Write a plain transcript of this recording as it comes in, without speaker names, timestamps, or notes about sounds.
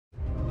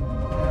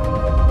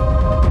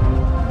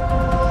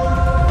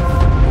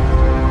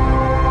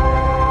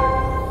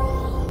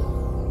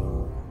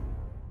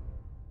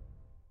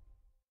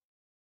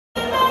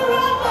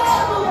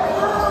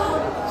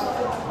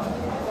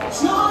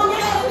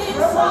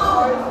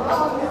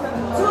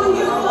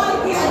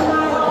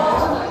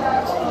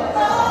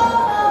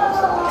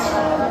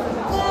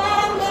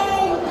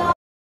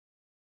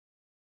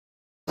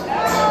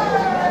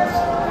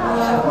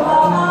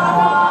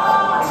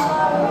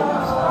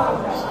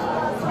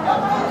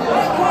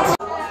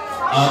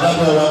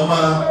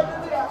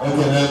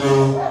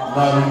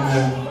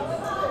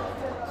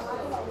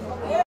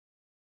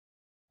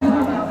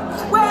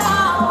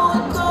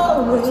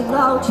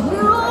Without you,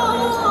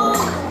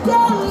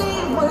 can't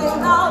live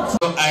without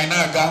you.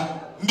 Ainaga,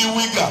 ndi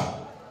Wigan,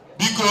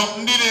 biko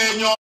ndi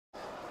nenyo.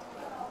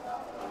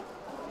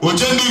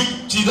 Ojendi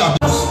chida.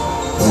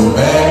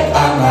 Make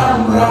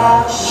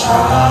Anambra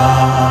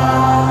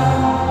shine.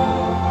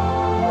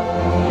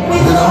 We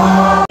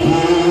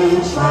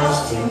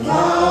trust in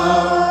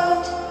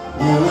God.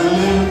 We will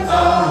lift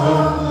our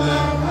holy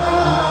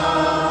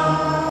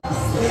hand.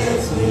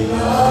 Faith we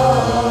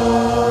love.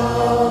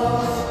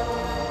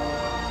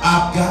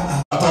 Aga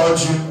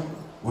atọji,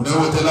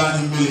 unewetela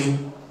anyị mmiri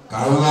ka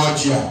anyị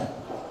ọjị a.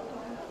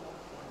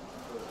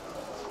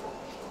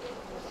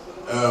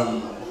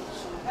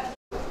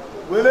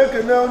 Wele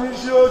kene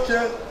onyeisi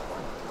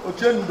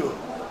oche ndo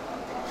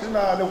si na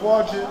adịkwa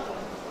ọchị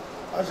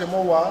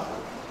asịmụwa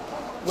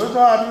wezo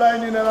adịla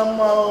anyị niile na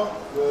mma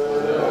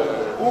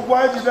ụkwụ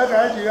anyị jide ka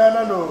anyị ji ya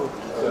na n'oro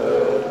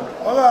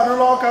ọ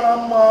ga-adụla ọka na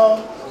mma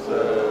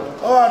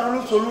ọ ga-adụla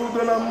usoro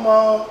udo na mma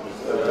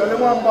chere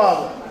nwa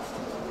mgbabụ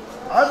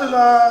adị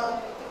na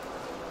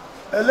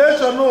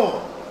elekshọn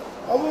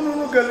ọ bụrụ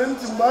unu gere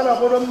ntị mgbe a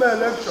na-akpọrọ mme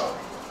elekshọn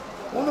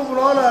unu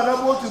bụrụ ọ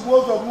na-anabụ otu gbuo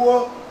zọgbuo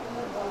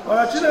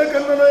mana Chineke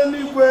nọ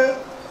n'eluigwe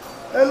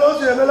elu o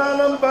ji emela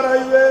Anambra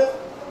iwe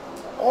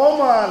ọ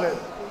maara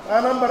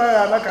Anambra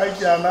ya ana ka anyị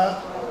ji ana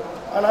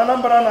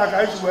Anambra na ka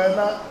anyị ji wee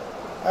na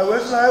anyị wee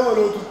sị na anyị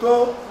were otuto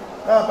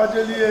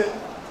na-abajeli ihe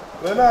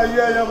wee na-ayị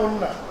ya bụ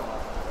nna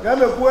ya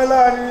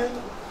mekwuela anyị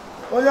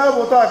onye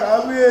abụ taa ka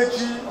abụ ya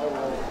echi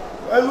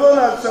eluo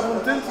na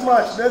 17th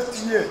March next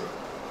year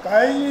ka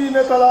anyị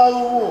niile tara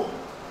ahụhụ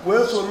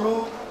wee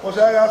solu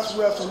ụbọchị agha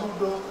asụ ya solu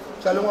udo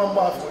chali nwa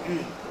mgbafọ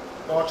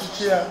na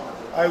ọchịchị ya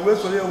anyị wee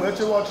soro ya wee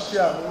chewe ọchịchị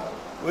ahụ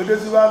wee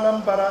deziwe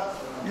Anambra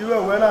iwe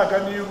wee na-aga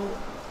n'ihu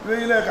iwe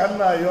niile ka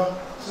nna ayọ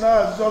si na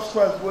Jizọs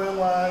Kraịst bụ onye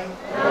nwe anyị.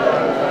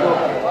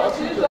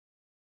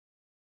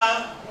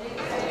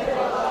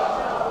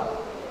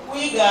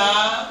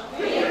 Wigan,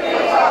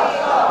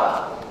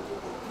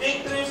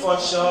 victory for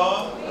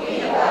sure.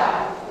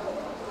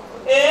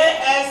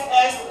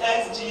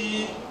 ASSSG,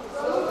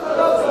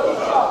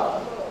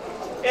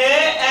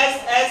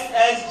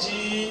 ASSSG,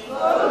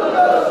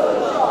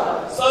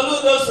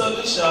 Soludo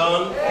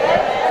Solution.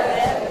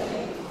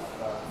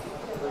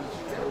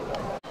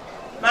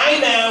 Anyị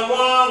na-enwe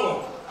ọṅụ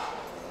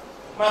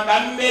maka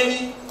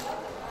mmeri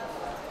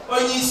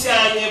onye isi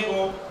anyị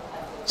bụ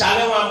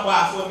Charlie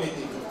Nwamgbafọ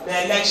mediri na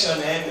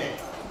elekshọn eme.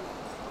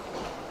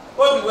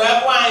 Obi wee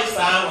bụ anyị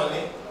saa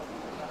aṅụrị.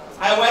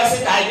 Anyị wee sị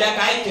ka anyị bịa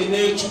ka anyị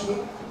kelee Chukwu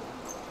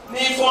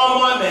n'ife ọma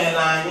o mere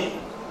anyị.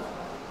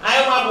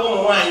 Anyị nwa bụ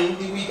ụmụ nwaanyị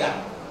ndị Wigan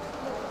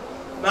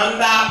na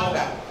ndị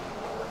apụga.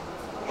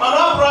 Mana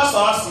ọ bụrụ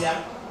sọọsọ ya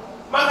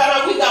maka na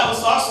Wigan bụ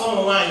sọọsọ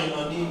ụmụ nwaanyị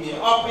nọ n'ime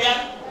ọ bụ ya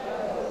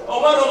o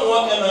nwere ụmụ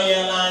nwoke nọ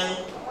ya n'anyị.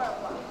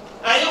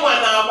 Anyị nwa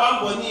na-agba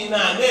mbọ niile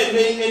a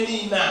na-eme ihe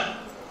niile a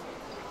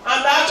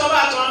and achọba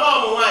achọba na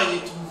ụmụ nwaanyị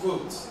tu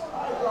vootu.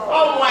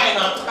 Ụmụ nwaanyị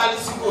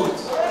na-atụkarịsị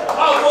vootu.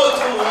 Ọ bụ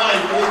otu ụmụ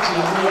nwaanyị na-eji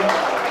eme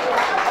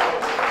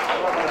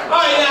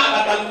onye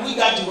akpatara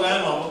Wigan ji wee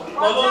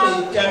nọdụ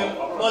n'ike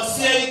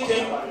nọsie ike.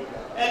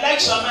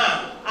 Elekshọn a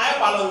anyị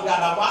gbalụ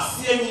ngada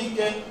gbasie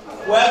n'ike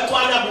wee tụọ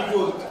anya bụ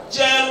vootu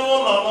jee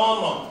n'ụlọ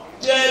n'ụlọ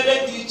jee ebe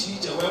dị iche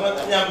iche wee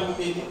nweta anya bụ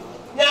mmeri.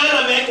 Nye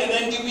ana m ekele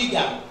ndị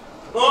Wigan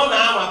na ọ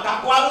na-anwa ka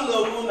kwalụ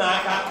n'onwe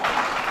n'aka.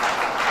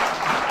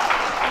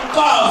 Nke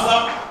ọzọ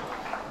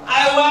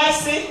anyị wee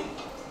sị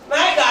na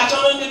anyị ga-achọ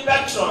ndị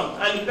patron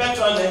and the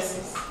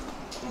patronesses,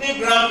 ndị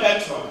grand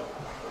patron,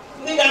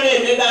 ndị ga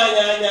na-enedo anyị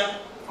anya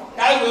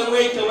ka anyị wee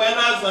nwee ike wee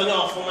na-azọnye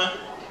ọfụma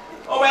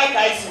o wee ka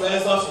anyị si wee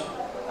zọfe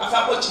aka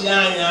kpochie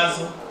anyị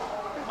azụ.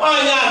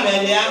 Onye a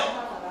mere ya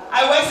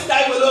anyị wee sị ka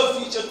anyị were ofu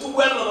iche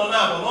tugwe nnụnụ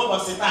na-abụ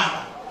n'ụbọchị taa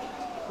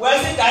wee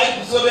sị ka anyị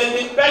guzobe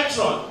ndị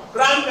patron,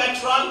 grand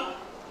patron,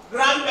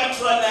 grand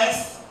patroness,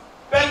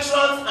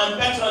 patrons and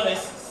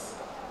patronesses,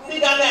 ndị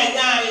ga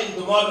na-enye anyị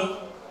ndụmọdụ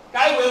ka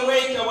anyị wee nwee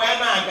ike wee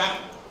na-aga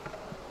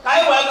ka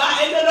anyị wee gaa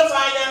enedofe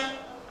anya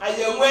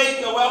anyị enwee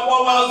ike wee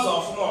gbọwa ụzọ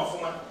ọfụma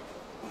ọfụma.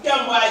 Nke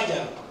mbụ anyị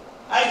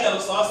jere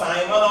sọọsọ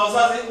anyị mana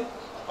ọzọzi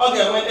ọ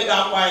ga-enwe ndị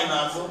ga-akwa anyị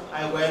n'azụ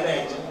anyị wee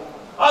na-eje.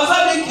 Ọzọ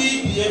dị ka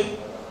ibie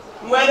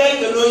wee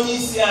na-ekele onye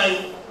isi anyị.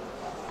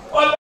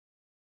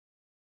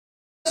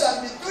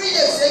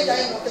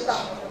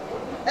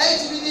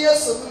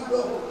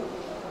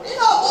 Ihe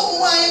ọbụ ụmụ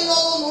nwaanyị nọ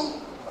n'ụlọ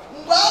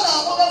mgbe a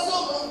na-akpọgasị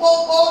ụmụ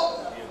mkpọmkpọ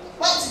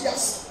pati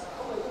gasị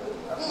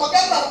maka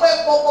na akpa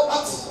mkpọmkpọ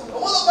pati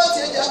onwere pati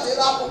eji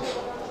atịrị akwụkwọ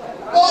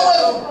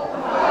n'onwere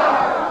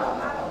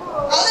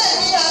a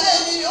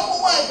na-eme ihe ụmụ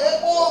nwaanyị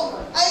ga-ekpọ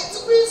anyị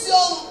tupu isi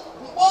ọnụ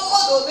mkpọ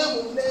mmadụ ole bụ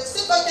nne si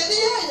kedu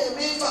ihe anyị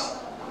eme ife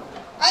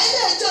a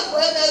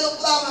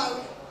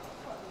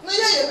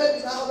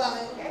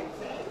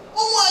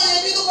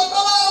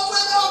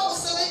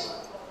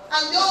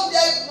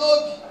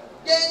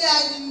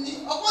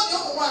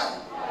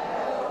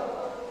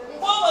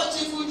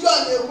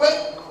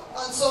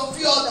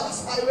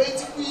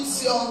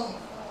isi ọnụ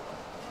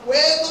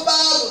wee tụba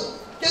alụ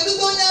kedu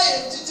onye anyị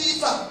ejiji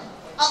ife a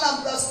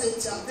Anambra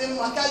steeti adị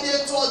mma karịa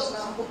etu ọ dị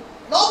na mbụ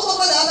na ọ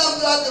bụrụ na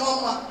Anambra adịghị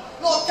mma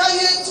na ọ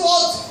karịa etu ọ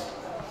dị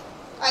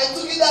anyị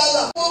tụgide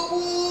ala okwu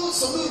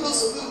Soludo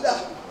a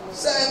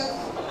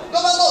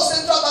gọvanọ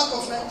Central Bank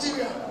of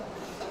Nigeria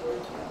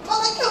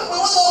mana kemgbe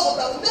nwana ọ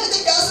pụtara na-eje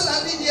ka asị na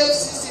ndị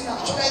EFCC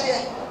na-achụgharị ya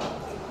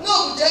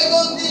n'obuji ego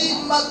ndị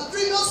mmadụ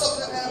trillions of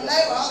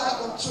naira ha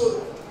na-akọntrol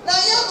na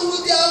anyị abụghị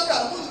dị ahụ ka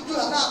mụdu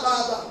ha na-akpa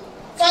ala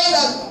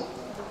finally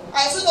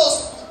anyị sị na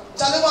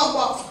Chalewa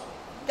Mgbafọ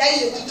ka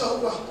anyị ejiji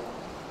ọgwụ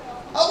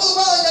a ọ bụrụ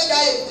na onye ka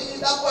anyị ejiji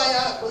dapụ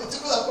anya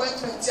political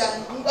appointment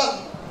anyị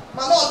mgbalị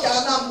mana ọ ka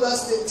Anambra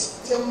steeti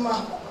dị mma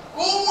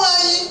ka ụmụ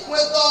anyị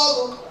nweta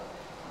ọrụ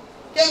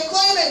ka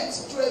employment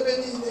juru ebe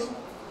niile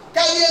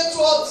karịa etu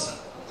ọ dị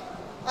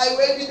anyị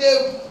wee bido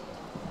egwu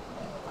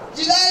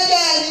jiri aka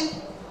anyị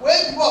wee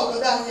bibe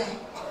obodo anyị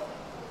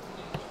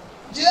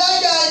jiri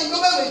aka anyị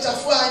gobe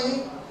mechafụ anyị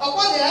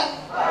ọkwa na ya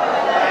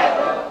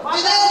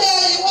jiri aka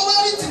anyị ọgba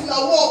mitin na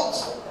wọd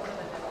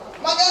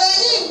maka na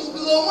anyị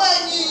gbugoro onwe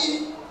anyị iyi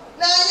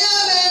na anyị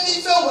anaghị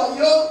ife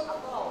wayo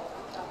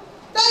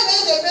time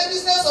eji eme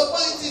business of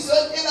politics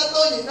ịnata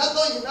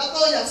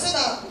onye si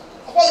na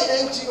ọkwalị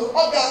NGO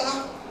ọ ga-ana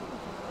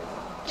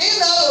ka ị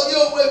na-alụri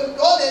onwe m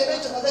ka ọ na-eme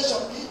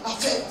generation gị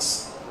affect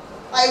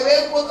anyị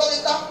wee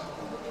kwekọrịta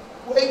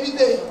wee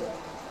bido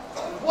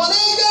were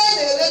ego a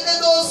na-erete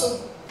n'ose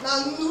na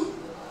nnu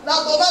na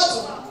tomato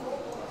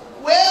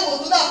wee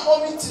wụrụ na-akpọ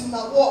mitin na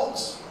wọd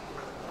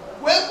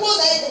wee kwuo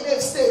na anyị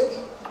ga-eme steeti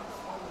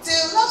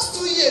till last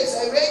 2 years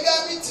anyị wee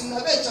gaa mitin na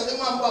be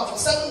Chalewa Mgbafọ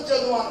 7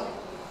 January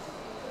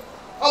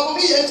ọ bụ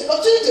ihe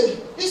ọchị ije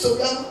iso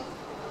bịa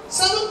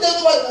 7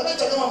 January na be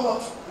Chalewa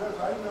Mgbafọ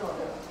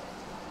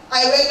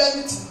anyị wee gaa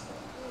mitin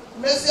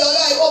mezie ọrụ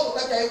anyị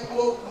kpọpụta ka anyị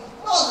kwuo okwu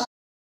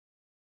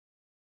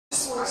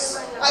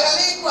anyị gara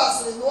ịkụ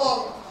asịrị n'ụwa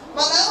ọrụ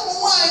mana ụmụ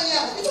nwaanyị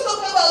a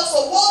ifelokweba so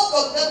world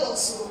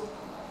coordinators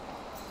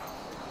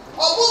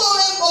ọ bụrụ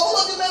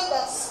ndị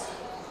members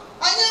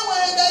anyị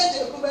enwere ego anyị ji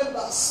ekwu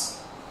members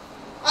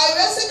anyị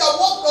wee sị ka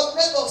world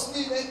coordinators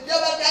niile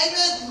bịaba ka anyị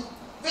na-eji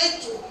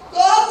victory ka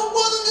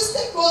akwụkwọ ndị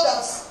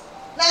stakeholders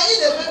na anyị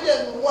na-emebi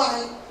n'ụwa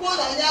anyị kwuo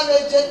na anyị ara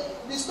eje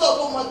disturb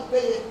mmadụ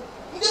beye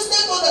ndị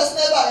stakeholders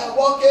n'ebe anyị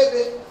agba ọka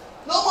ebe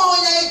na ụmụ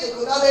onye anyị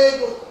degonara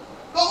ego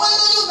ka onwe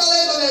onye ụdara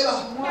ego n'ebe a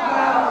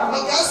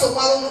maka nsogbu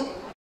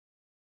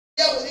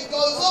ya nwere ike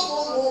ọzọ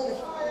ụmụ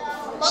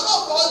mana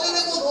ọka ọ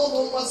dịrị mụ na ụmụ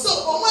nwa so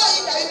onwe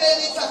anyị ka anyị mee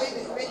n'ife anyị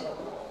na-eme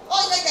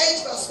onye ka anyị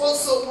jikwa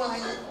sponsor onwe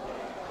anyị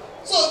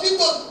so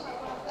biko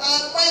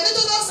my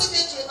national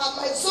secretary and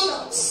my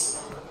zonals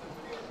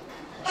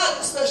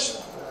are special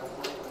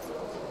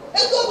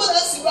ego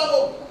ọbụla si gwa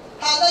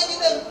ha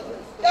anagide m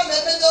ya ma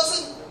ebe ozi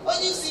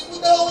onye isi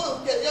bute ụlọ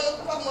nke ya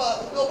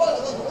n'ụgbọala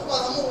m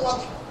nwa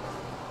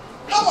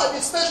ha nwa dị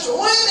special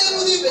onye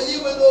na-eburu ibe ya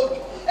iwe n'obi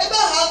ebe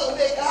ahụ a nọ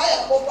mee ka ha ya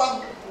akpọkwa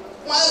m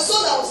ma nso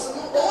na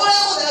onwe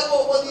ya mụ na ebe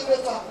ụgbọ n'ime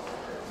fa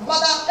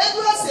mana ebe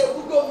ha si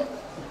ekwugo m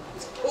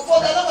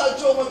ụfọdụ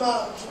anabajụ onwe m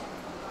ajụ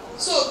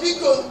so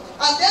biko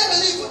and I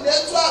believe na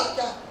etu ahụ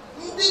ka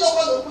ndị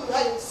nọkwa n'okpuru ha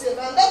ya esi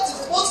eme and that is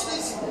most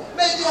easy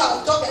meji ha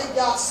achọ ka anyị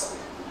gas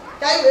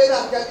ka anyị wee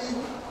na-aga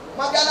n'ihu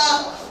maka na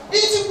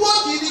iji kwuo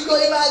oge irigo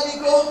ime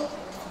adịgo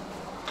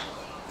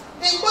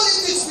in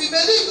politics we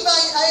believe na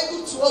anyị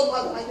kutuo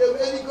mmadụ anyị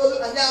erigo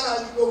anyị ama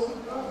adịgo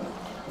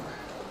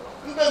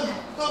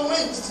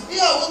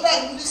ihe ọwụta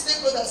ndị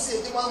stakeholders si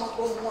ejikwa maka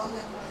ụmụ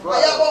nwanne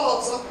anyị agbaghị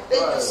ọzọ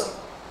thank you sir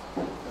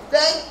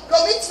then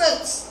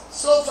commitment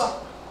so far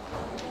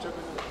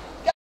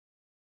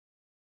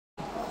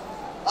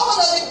ọ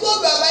na the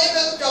program anyị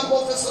mere ka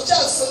Prọfesọ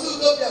Charles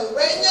Soludo bịara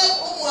wee nye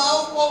ụmụ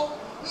akwụkwọ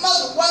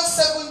mmadụ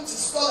 170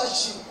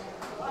 scholarship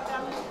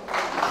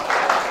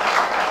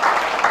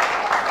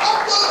ọ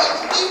program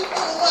ndị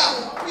ụmụ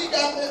nwaanyị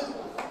Wigan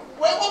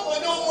wee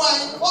kpọkọnye ụmụ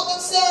anyị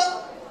kpọkọsịa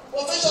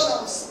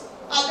professionals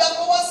abịa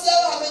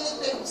kọwasịara ha many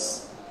things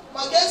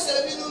maka esi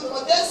ebi n'ụlọ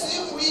maka esi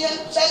ịmụ ihe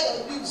child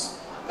abuse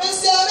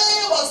mesịara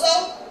ihe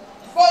gbasara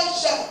boy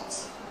child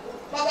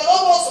maka na ọ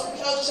bụ ọsọ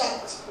girl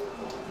child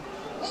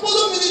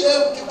mkpụrụ mmiri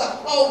na-ewu kịta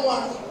ụmụ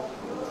anyị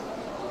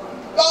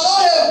ka ọ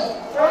na-ewu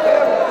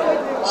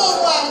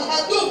ụmụ anyị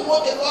adị ụmụ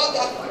nwoke ka ọ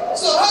ga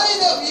so ha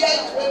niile bụ ihe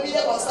anyị ebe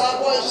ihe gbasara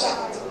boy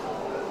child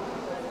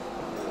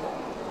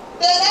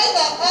then anyị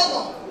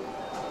ga-anọ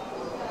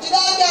jide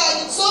aka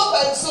anyị so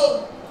by so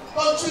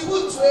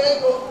contribute to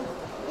ego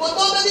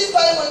wụta obere ife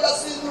anyị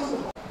nwegasị n'ụlọ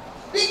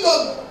biko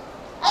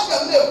aga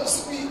m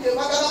na-ekwusikwa ike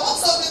maka na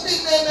most of the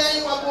things na-eme anyị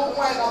nwabụ ụmụ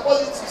nwaanyị na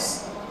politics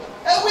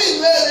ewin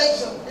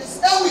election is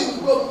ewin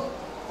go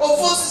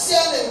ofu osisi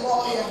a na-eme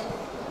ọhịa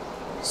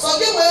so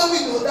gị wee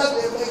win ụda bụ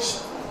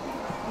election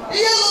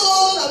ihe lụrụ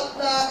ọrụ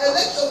na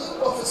election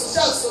Prọfesọ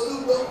Charles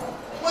Soludo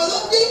nwere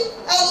ndị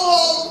alụrụ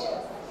ọrụ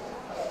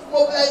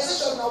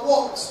mobilization na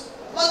wọd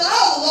mana ha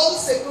lụrụ ọrụ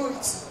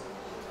sekuriti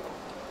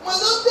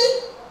nwere ndị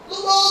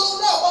lụrụ ọrụ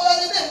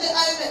na-agbagharị na-ede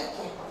INEC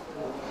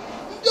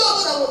ndị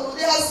ọbụla nwere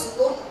ụdị ha si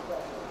lụ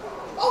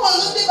o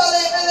nwere ndị bara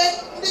ekpere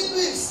ndị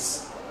krist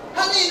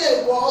ha niile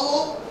bụ ọrụ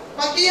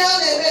maka ihe a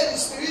na-eme dị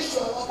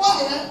spiritual ọ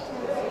gwaghị ya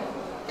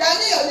ka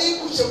anyị ghara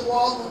ikwuchekwa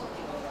ọnụ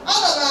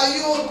ana m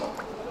ayọ ụlọ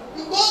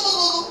mgbe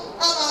ọnụnụ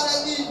amaara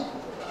n'iyi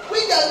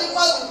Wigan dị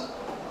mmadụ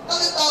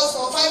 30,000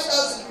 or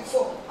 5,000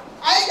 before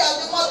anyị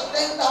ga-adị mmadụ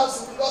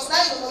 10,000 because na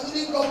anyị nọ na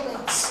ndị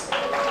gọọmenti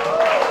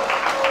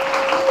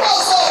nke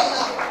ọzọ bụ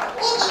na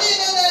ụmụ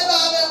niile na-ebe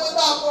a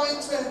na-enweta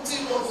apọịntment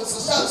prọfesọ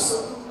Charles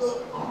Olundo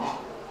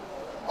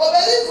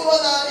obere ifuru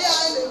na ya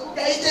anyị na-ekwu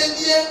ka ije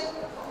lie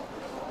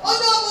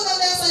onye ọbụla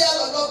na-eso ya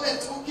na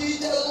gọọmenti bụ ka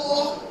ije lụọ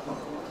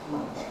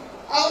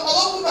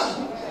alọkwụma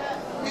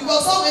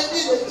because some of them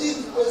they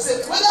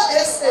present whether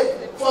SA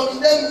from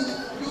them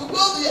you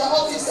go to your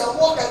office and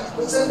work and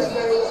present them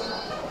very well.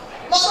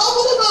 But all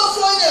of them are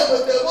trying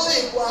with the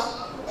money.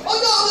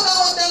 Only all of them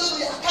want to do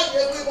can't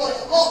everybody.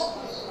 No,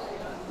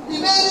 the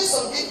man is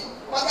okay.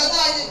 Makana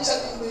I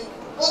chatting me.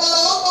 But I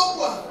don't know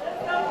what.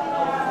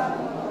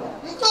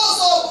 Because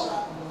of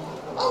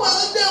I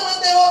was there when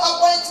they were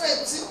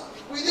appointment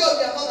with you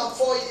another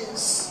 4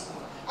 years.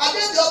 I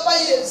did the upper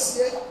years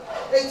here.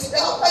 The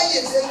upper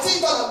years, the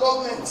team of the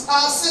government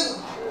are seen.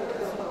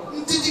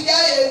 Did the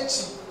guy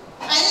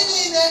I didn't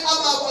need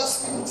our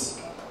spirit.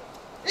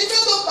 If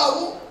you don't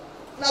know,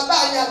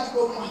 Nabaya to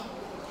go.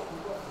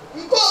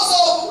 Because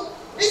of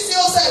this,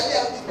 your side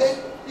there today,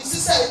 this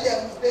is side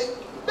there today,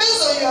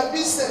 based on your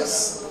business.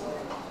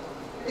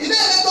 In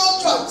any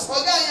contract,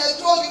 or guy has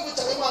told you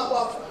to him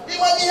about. He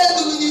might be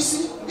able to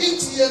see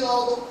it and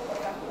all.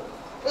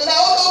 But I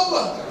don't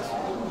know.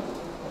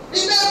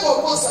 Email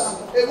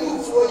proposal, a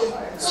move for you.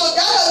 So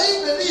God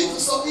believe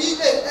so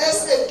email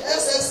SSA,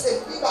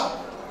 IBA.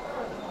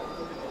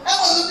 I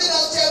was looking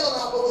at channel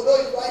and Bodo,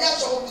 I have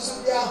shown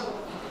Zulia.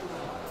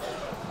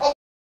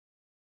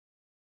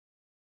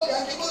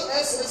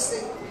 SSA.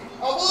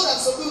 I will not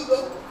salute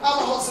I'm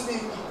a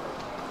husband.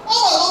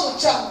 Oh, my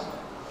channel.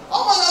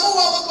 Oh, my number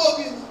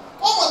 1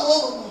 oh, my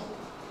woman.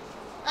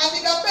 And the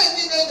campaign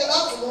didn't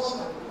allow to one.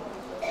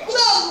 Put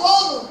out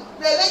one,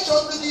 the election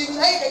to the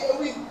United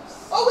win.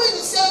 Oh, when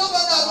you see a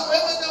woman out of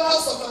the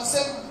House of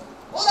Assembly,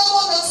 what I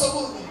want us to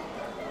do.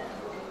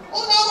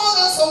 What I want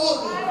us to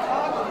do.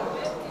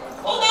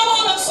 What I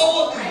want us to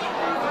do.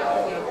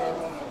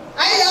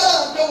 I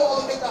have to go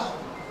all the time.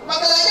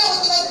 Magalaya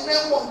was not the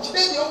man one, she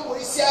did your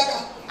voice,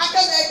 Yaga. I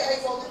can't make it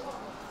for you.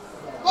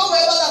 Go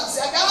wherever I'm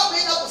saying, I can't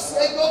bring up a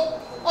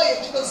slego or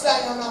you can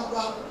stay on our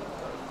ground.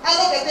 I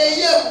look at the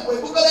year where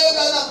Bukalaya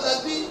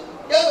got be,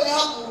 they will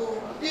have to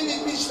be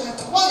impeachment.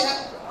 Why?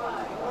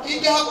 He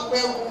got a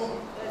well.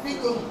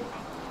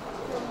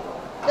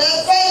 Then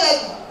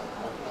finally,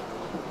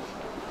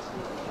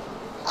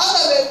 I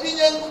have an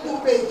opinion to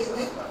make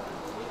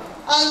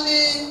and the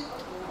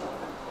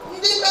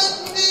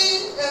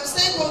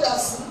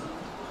stakeholders,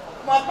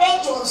 my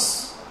patrons,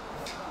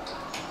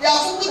 they are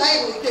food I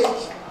will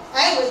take, I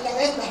will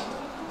calendar.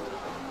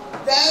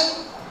 Then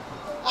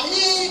I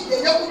need the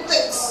young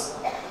place.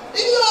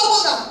 If you don't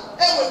want to,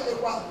 I will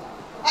take one.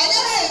 I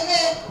never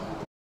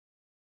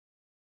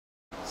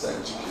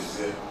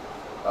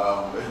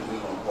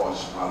Benjamin on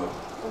Porsche Malo.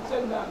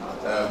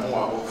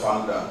 Moabo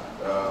founder,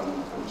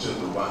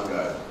 Uchendo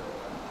Vanguard,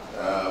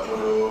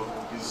 Odo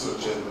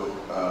Isochendo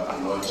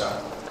and Locha.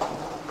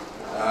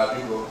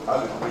 People had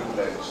the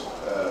privilege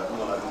on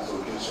this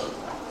occasion.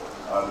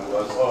 It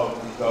was all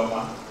the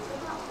government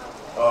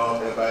of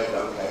the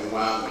Bible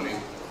Kaiwangli.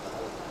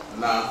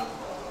 Now,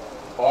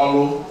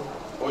 all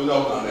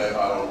of them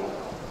are all.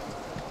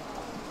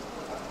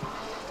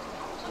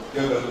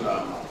 Together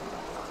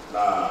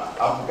na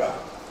Africa.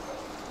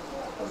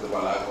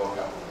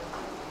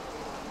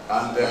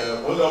 And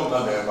all of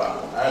them have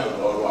I don't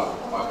know what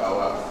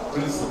our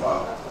principal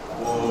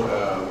who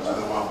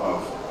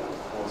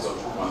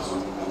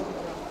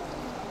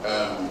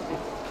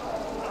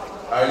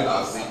I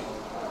now see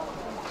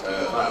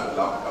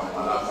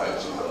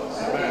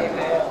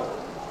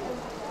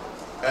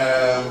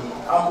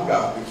Africa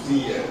 15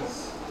 years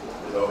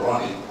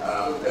running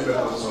they've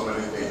done so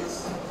many things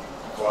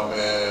from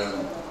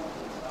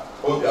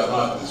Obiano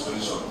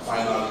administration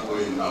finally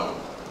going now.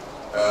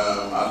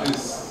 At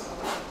least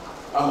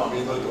I'm a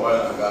member of the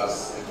oil and gas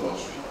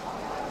industry.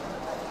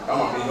 I'm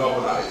a member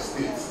of a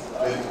state.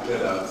 They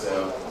declare that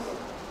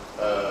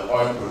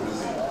oil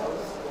producing.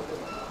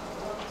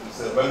 It's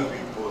a very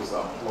big post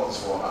and plus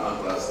for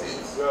Anambra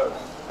State.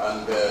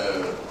 And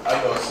I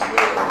just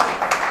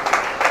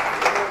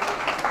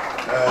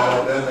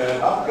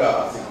then Africa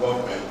as a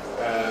government,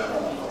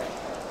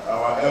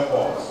 our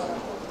airports,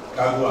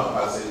 cargo and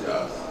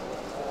passengers,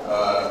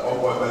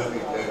 offer a very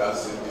big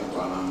legacy into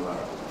Anambra.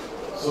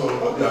 So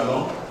Obiano,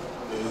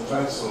 they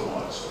tried so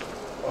much.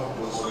 Of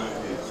course,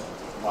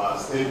 my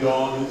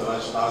stadium,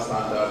 international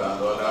standard,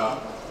 and other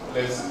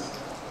places.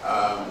 I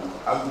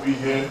could be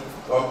here,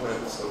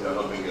 government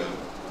Obiano Wigan,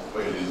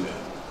 where it is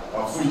there.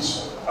 Of which,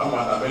 I'm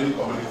under many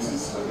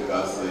communities with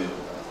regards to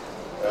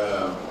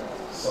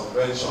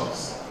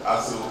subventions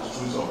as a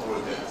choose of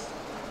projects.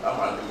 I'm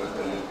under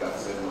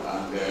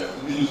and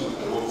the use of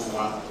the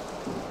Wolfman,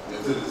 they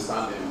still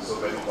stand in so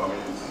many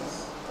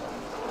communities.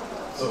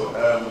 So,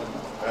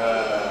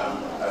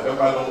 I don't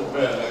know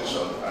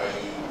election. I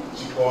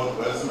born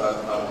person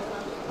that now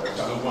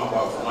Chaluma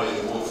from my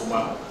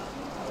Wolfman,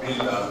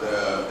 being that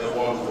the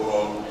world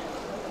world,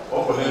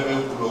 or whatever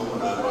Kuloku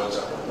and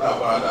Roger,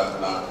 not bad that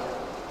now.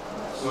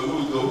 So,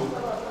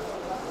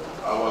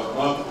 I was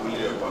not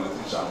really a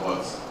politician,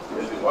 but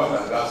in the oil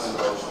and gas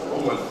industry,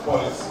 when the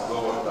policies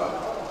don't work out,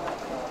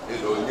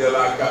 it will get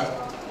like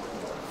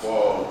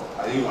for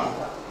Ayuma,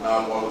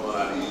 now more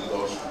than the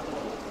industry.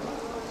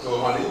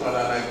 So when it's in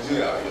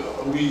Nigeria,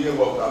 we hear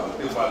what I'm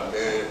doing, but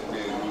they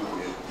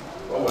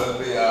well,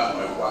 they are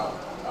my wife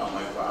and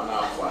my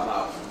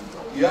enough.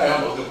 Yeah, I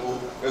am not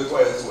able. That's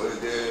why it's what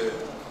they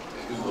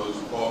to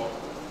call.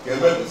 Get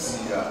back to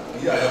see here.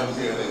 Here I am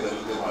here. They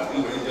don't do my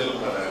thing. When you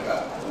look at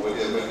that, where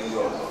they are many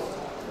years.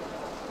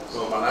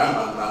 So when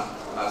I'm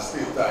at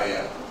state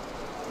here,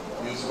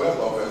 use work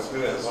of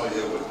experience on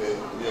here with the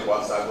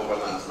WhatsApp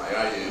governance. Now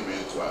I am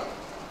into it.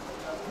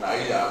 Now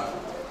here.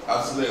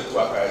 Absolutely, to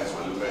a guy is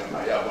when you make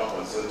my young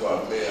one to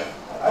a mayor.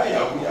 I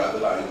have we are the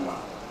line.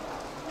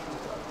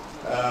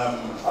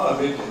 I'll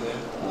make it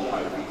in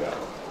my bigger.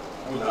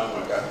 Who now,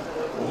 my guy?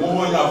 Who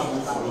won't have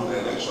food for the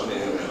election?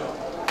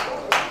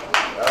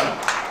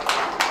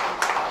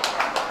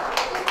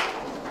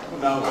 Who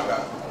now, my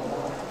guy?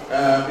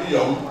 Be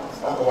young,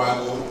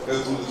 Okawago, get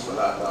to this for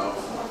that now.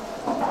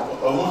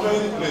 Almost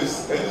any place,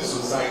 any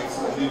society,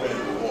 anywhere in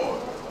the world,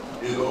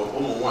 you know,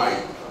 why?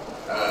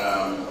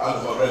 Out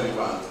of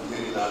relevant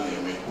here in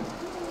Aleme.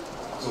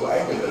 So I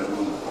get a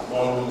room,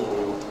 more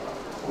room,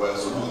 where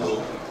Soludo,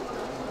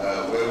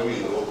 where we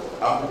know,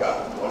 Africa,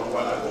 or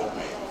one I got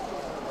me.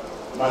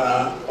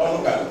 Mana, all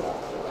can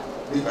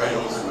be by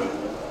your student.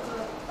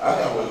 I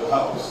have a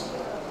house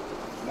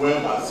where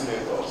my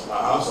senators,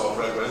 my house of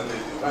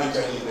representatives, my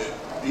Chinese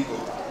people,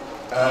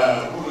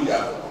 who ya,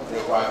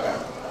 your waka.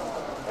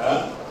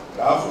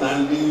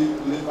 Nandi,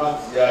 Lipat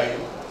Yai,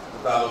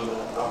 Dalo,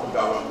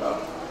 Africa.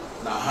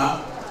 Now,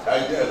 I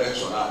did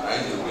election and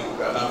I did win,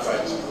 we are not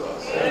fighting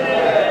Jesus.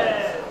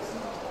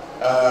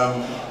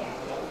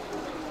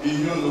 If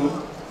you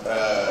know,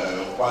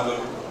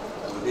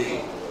 today,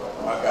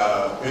 like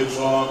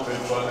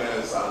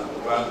patroness, and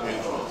grand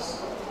patrons,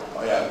 I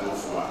have no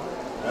fun.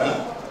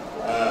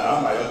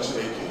 I'm my own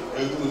children,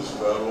 everything is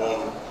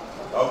well.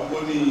 I'm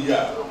going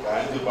here, I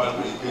did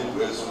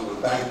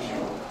thank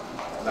you.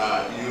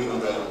 Now, you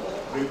know,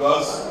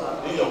 because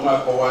in your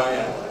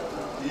Makawani,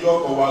 your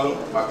Kowalo,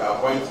 Maka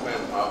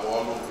appointment,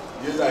 Mabolo,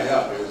 yes, I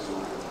have a so.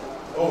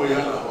 Oh, we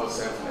are not about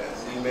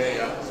selfless. In May,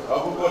 I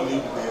will go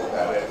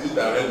directly,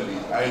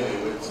 I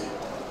never see.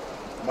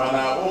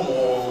 Mana,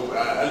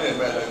 and then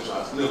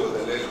elections, live with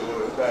the Lego,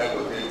 retire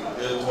with the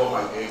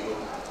woman,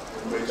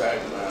 which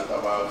I do not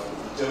about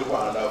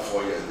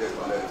 4 years, they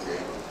collect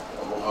it.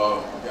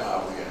 How they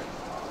have here.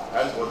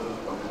 That's what the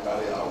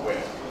community are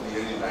aware,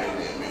 nearly 9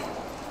 days.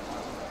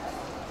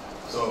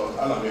 So,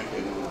 I'll make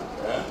it, you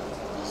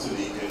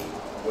see,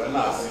 when I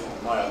say,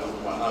 no, I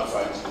don't want to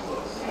fight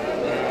Jesus.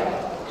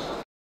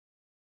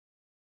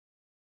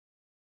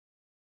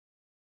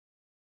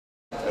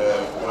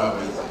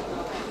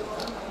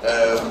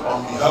 On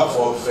behalf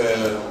of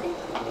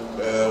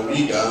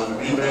Wigan,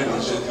 Women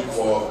Initiative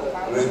for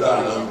Greater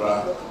Anambra,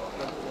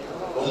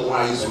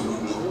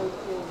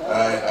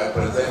 I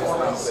present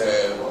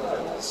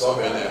this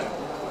souvenir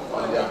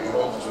on their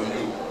behalf to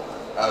you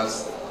as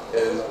a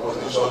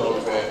position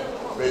of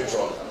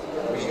patron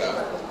Wigan.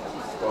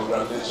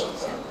 Congratulations,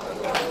 sir.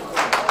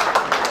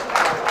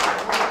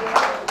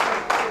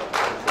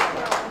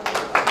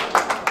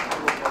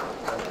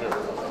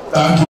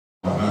 Thank you.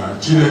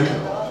 Chineke,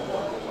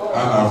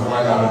 ana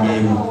afanya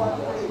n'elu,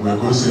 we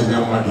go say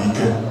them what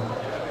ike,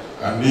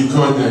 and ike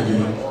odegi,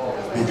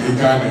 ike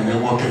kane ne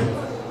moke.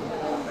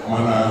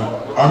 Mana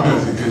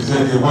obviously ke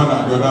say one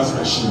and the other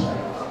special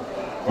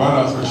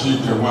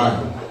ke one.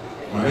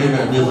 Mana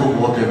ina be from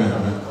moke na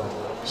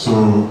so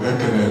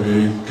ekene be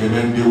kene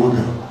ndi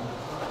woga.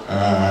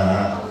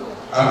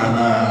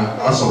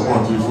 I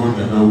support you for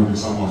the know with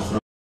some of them.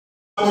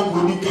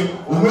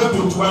 We went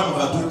to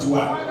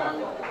 21.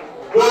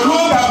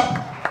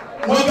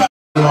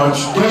 Much.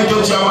 Can I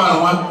get your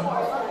one?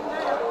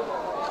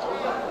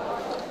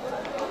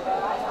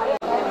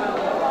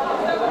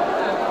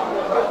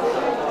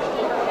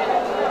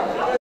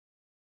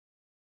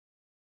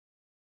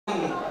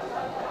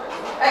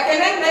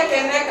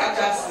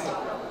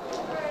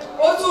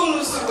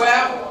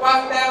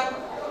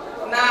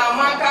 na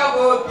Amaka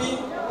Obi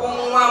bụ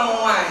nwa m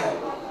nwanyị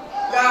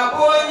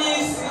ga-abụ onye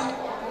isi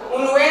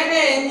unu wee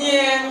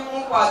na-enye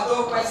nkwado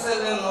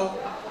kwesịrịnụ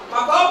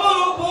maka ọ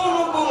bụrụ bụ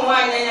unu bụ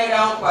nwanyị nyere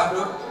ya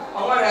nkwado o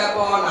nwere ebe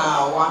ọ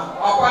na-awa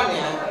ọkwa na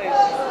ya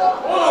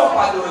unu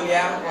kwadoro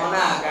ya ọ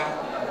na-aga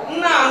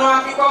nna anụ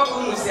akụkọ ka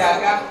unu si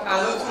aga na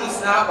otu unu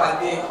si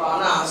na-akwado ọ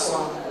na-asọ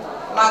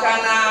maka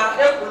na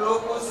ekwuru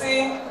okwu si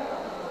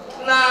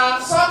na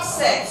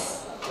success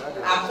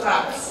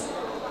attracts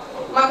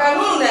maka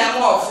na unu na-eme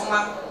ọfụma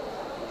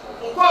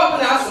nke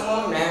ọbụla asị m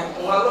mee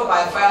nwere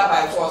by fire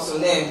by force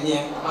na-eme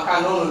maka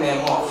na unu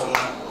na-eme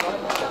ọfụma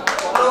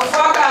n'ofu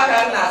aka aka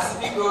na-asị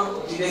biko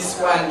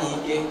jidesikwa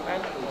n'ike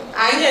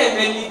anyị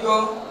emeligo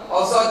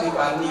ọzọ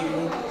dịkwa n'ihu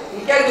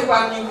nke dịkwa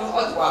n'ihu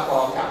ọ dịkwa ka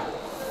ọka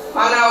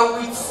mana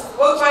with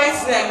otu anyị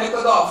si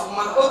na-emekọta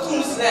ọfụma otu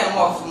m si na-eme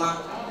ọfụma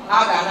a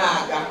ga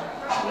na-aga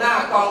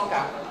na-akọ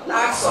nka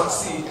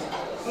na-succeed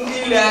ndị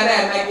ile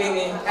na-eme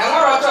gịnị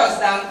enwere choice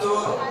than to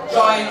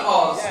join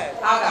us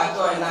a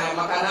ga-join anyị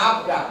maka na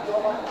abụga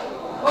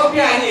obi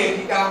anyị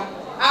erika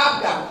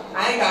abụga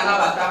anyị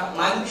ga-anabata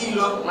ma ndị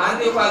ilo ma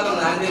ndị kwado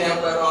na ndị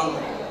na-ekwere ọnụ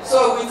so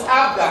with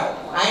abụga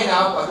anyị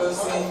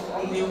na-akwadosi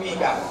ndị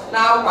Wigan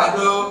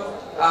na-akwado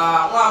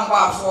nwa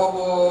mgbafọ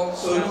bụ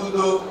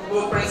Soludo bụ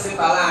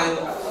prịnsịpal anyị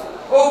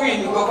obi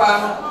ngokwa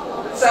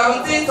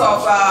 17th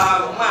of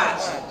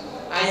March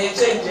anyị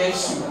change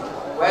issue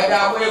wee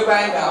ga-agba egwu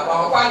anyị ga-agba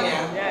ọkwanye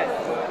ya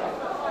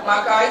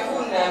maka ifu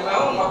na-eme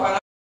ụmụakwana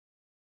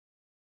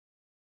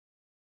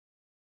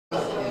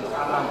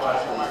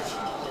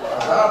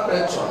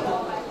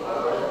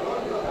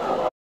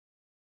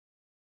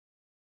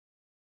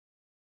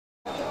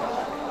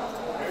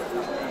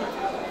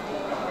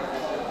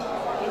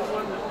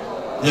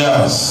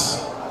yes.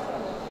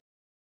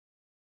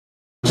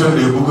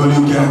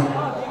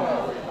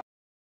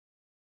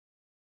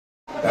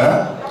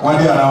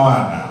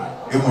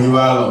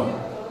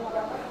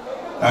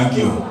 Thank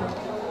you.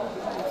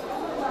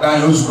 Now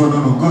you go to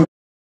good.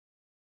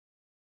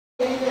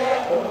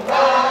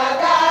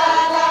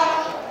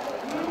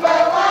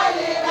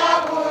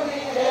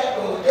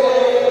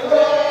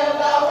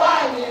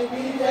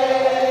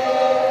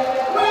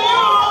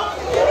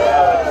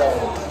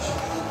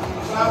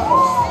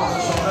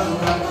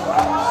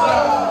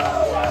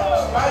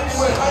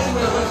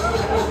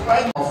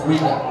 Of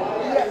Wigan.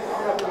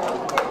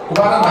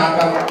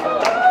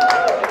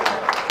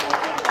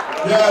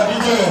 Yeah,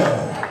 DJ.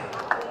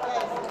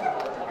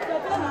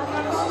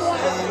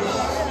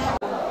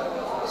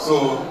 So,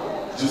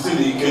 you see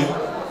the again?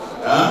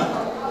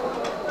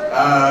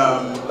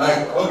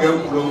 Like, okay,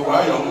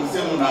 why you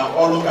say now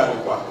all look at the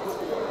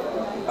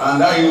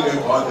and I hear the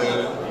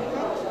order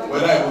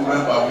whether I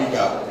remember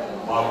Wigan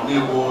or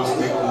neighbor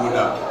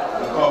stakeholder,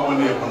 the common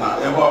neighbor,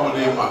 everyone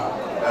neighbor,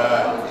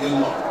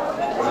 in-law,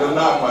 whether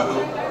now I do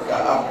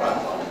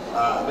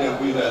then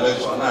win the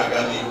election now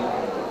again.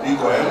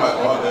 Because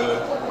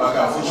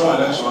I future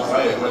elections I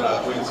went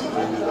at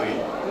 2023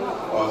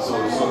 or so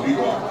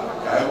because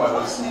I want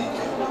to see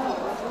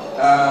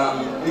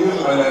even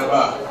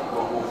whenever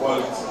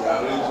quality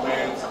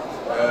arrangement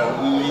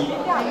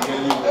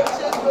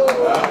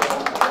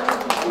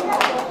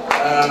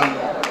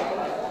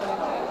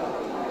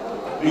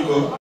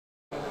because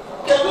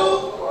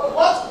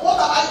what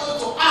am I going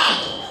to add?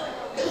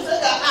 Can you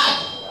take an add?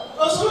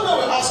 Because you know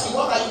we ask you,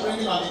 what are you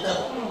bringing on the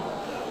table?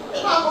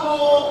 If I'm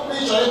going to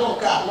be your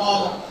car,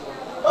 no.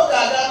 Okay,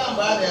 I got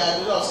number there.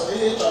 You also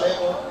need to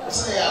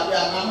say, we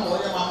are not more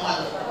than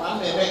money.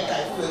 I'm the bank. I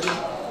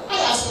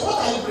ask you,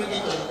 what are you bringing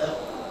to the table?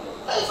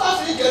 If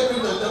I think you bring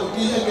to the table,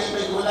 be here, get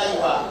whether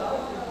you are,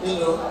 you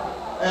know,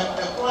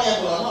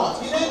 employable or not,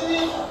 in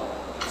any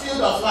field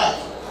of life.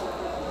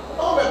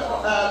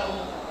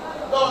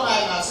 Don't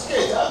I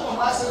skate? I'm not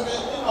asking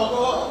you know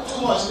go too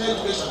much in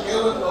education. Okay,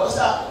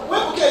 we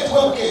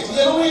Kate. You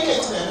know we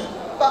Kate then.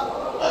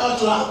 I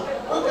don't know.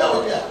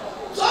 Okay.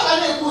 So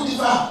I need to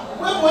differ.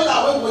 When you know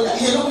are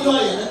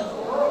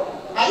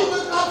you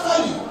going to add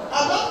value?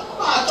 I'm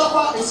not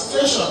talking a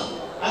situation.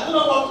 I don't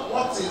know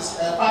what is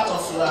part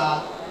of your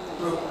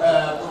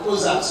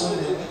proposal soon,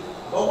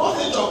 but what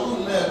is your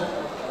good name?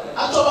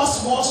 I talk about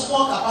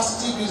small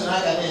capacity building. I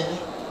can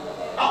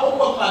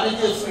open my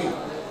day free.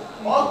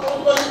 All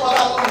nobody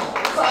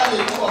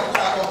Friday nobody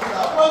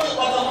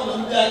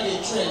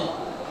train.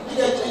 You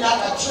get a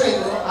train.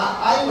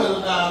 I will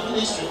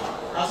ministry.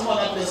 And some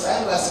other place,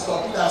 I was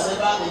computers, they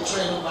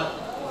train.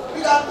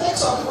 We can take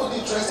some people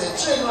interested,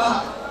 train,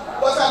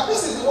 but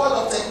this is the world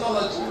of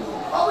technology.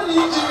 How many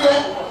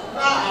engineers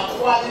now are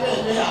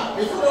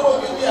if you know what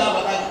we are,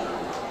 but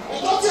in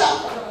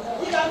total,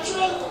 we can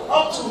train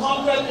up to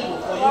 100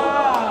 people for you.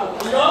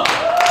 You know,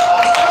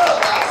 as part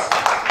of that,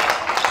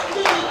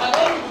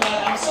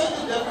 I'm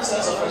sending every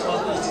sense of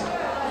responsibility.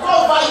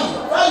 Because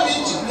value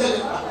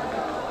engineering,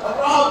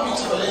 how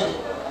beautiful lady,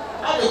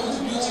 and they put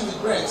beauty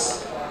with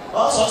breads.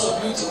 All sorts of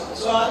beauty.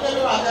 So I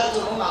never had that to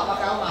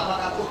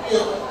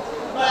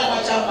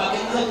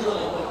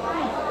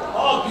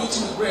all beauty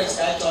with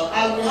breasts, and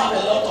we have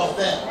a lot of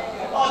them.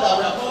 All that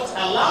we have not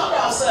allowed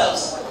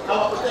ourselves,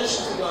 our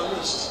potential to be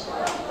unleashed.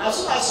 As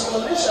soon as you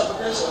unleash your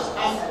potentials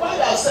and find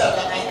yourself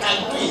that I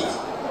can do it,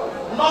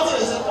 nothing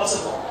is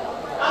impossible.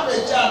 I'm a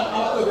jam,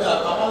 I'm going to be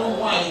a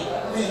wine,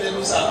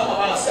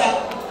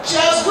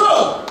 cheers,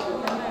 grow.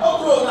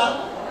 Oh, grow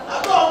now. I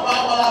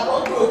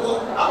don't grow.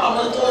 I'm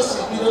a to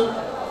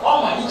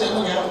all my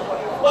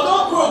but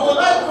don't grow, but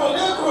I grow,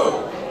 they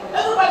grow.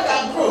 Everybody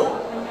can grow.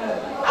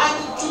 And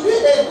to be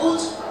a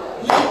good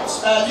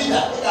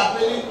leader, they are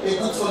very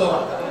a good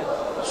follower.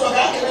 So I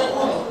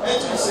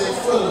can say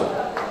follow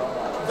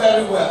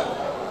very well.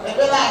 In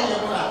the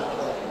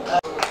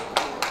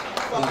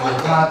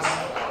heart,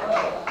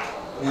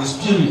 in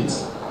spirit,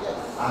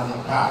 and in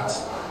heart.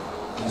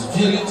 In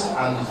spirit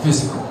and in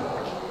physical.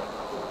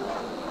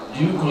 Do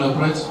you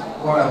collaborate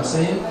what I'm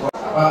saying?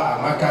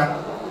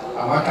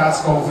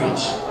 Amaka's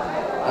coverage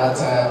that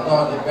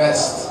not the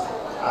best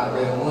and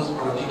the most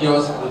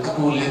prodigious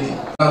political lady.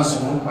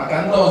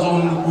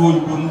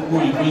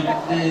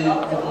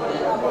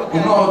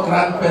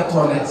 Grand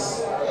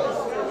patroness.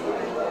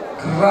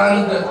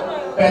 Grand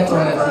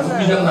patroness.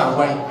 Wigan and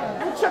wine.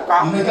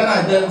 You can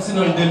identify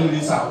no in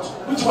this out.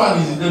 Which one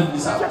is in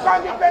this out?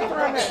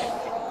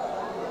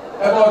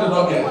 About the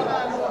dog.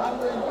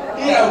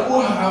 Here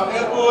who have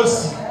EOC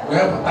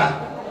where that.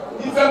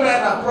 If a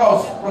man a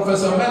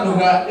Professor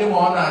Menuga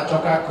Imona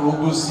Choka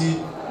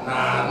Kogosi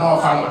na no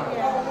farmer.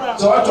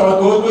 So I told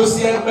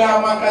Kogosi and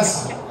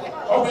Bamakasi.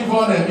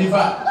 Obivon and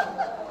Viva.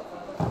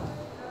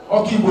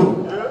 Okibo.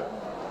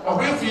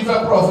 Obin Fever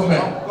Prof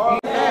man.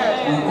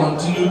 We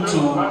continue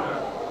to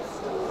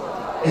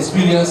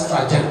experience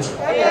trajectory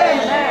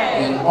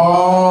in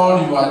all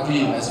you are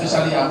doing,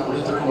 especially our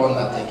political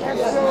undertaking.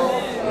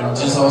 In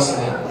Jesus'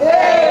 name.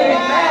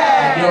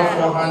 I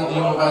therefore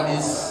handing over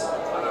this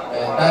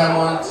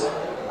Diamond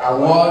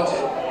Award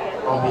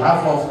on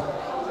behalf of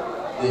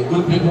the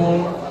good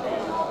people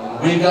in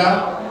Wigan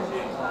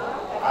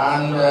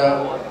and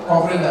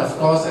covering, of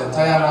course, the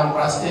entire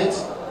Anambra State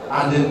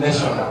and the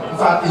national, in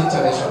fact,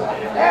 international.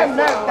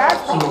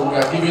 So we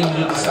are giving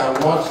you this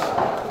award.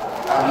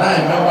 I'm now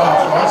a member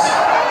of us.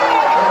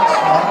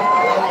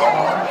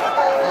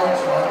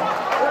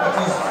 It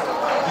is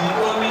the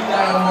only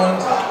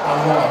Diamond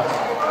Award.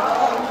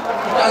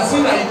 You can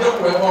see that you don't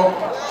wear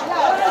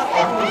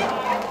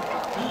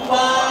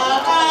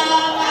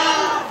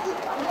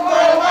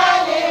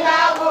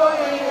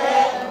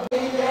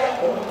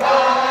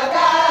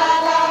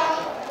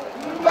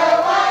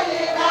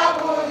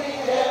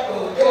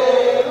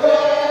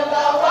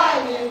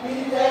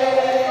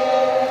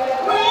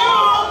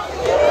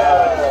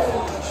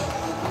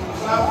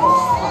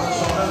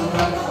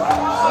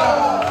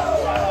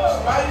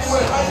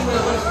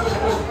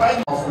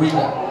of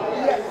Wigan.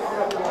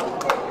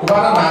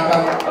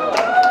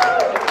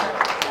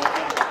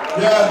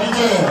 Yeah, DJ.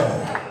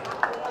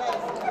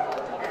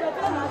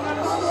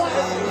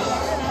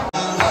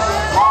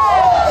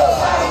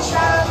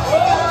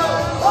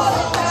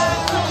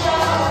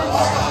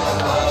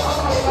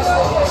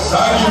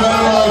 Thank you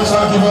very much.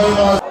 Thank you very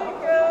much.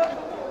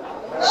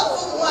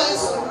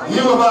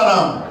 Ibo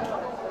Banam.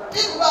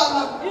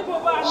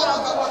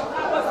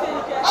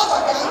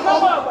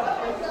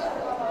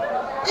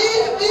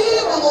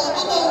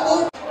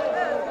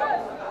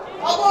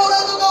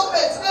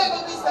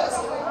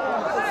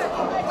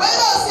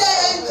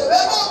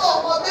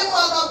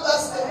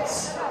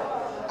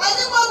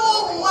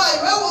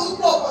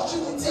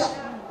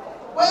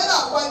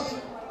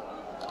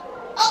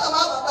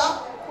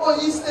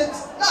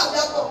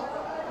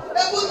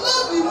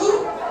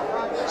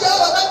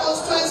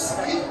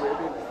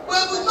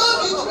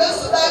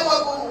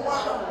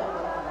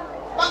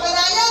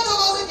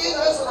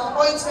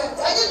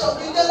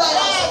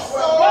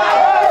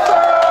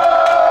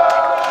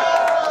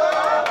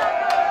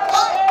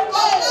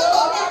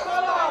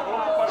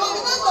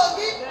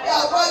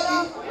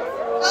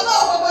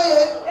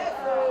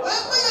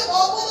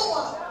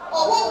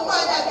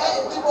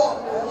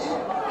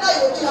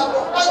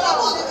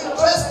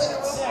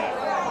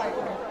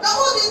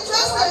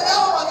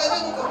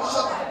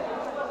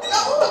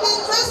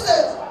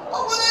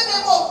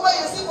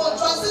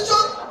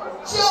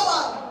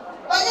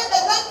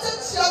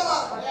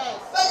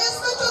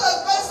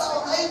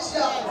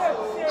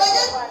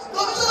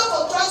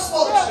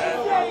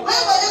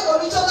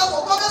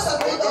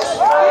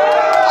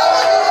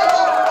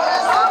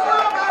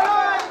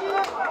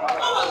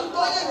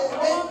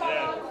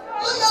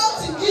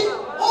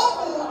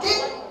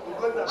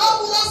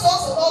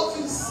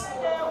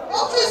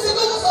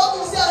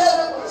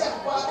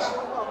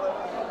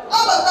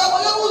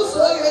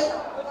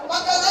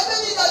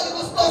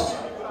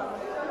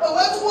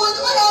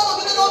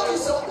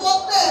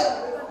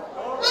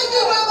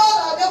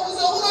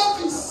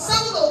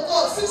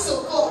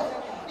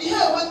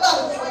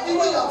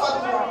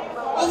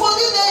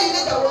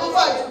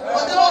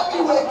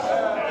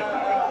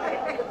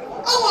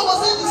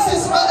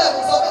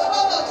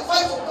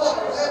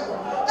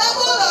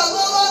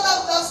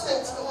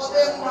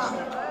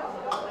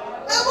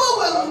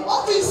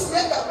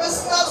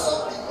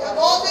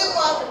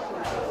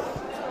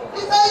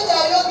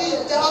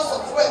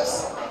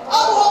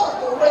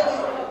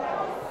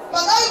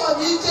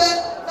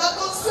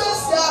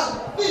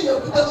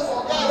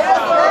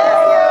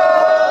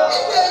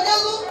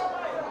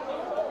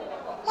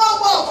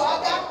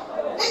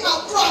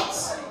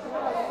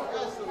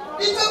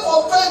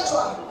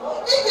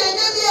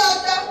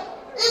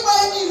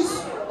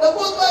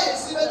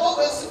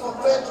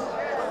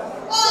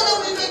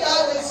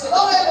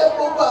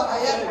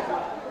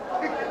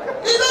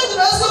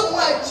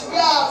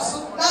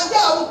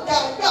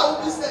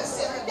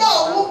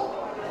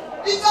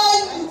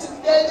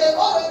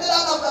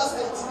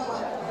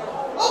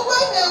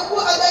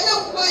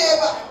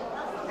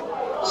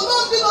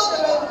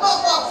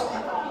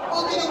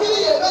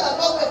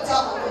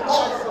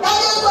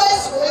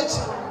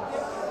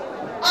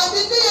 And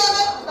the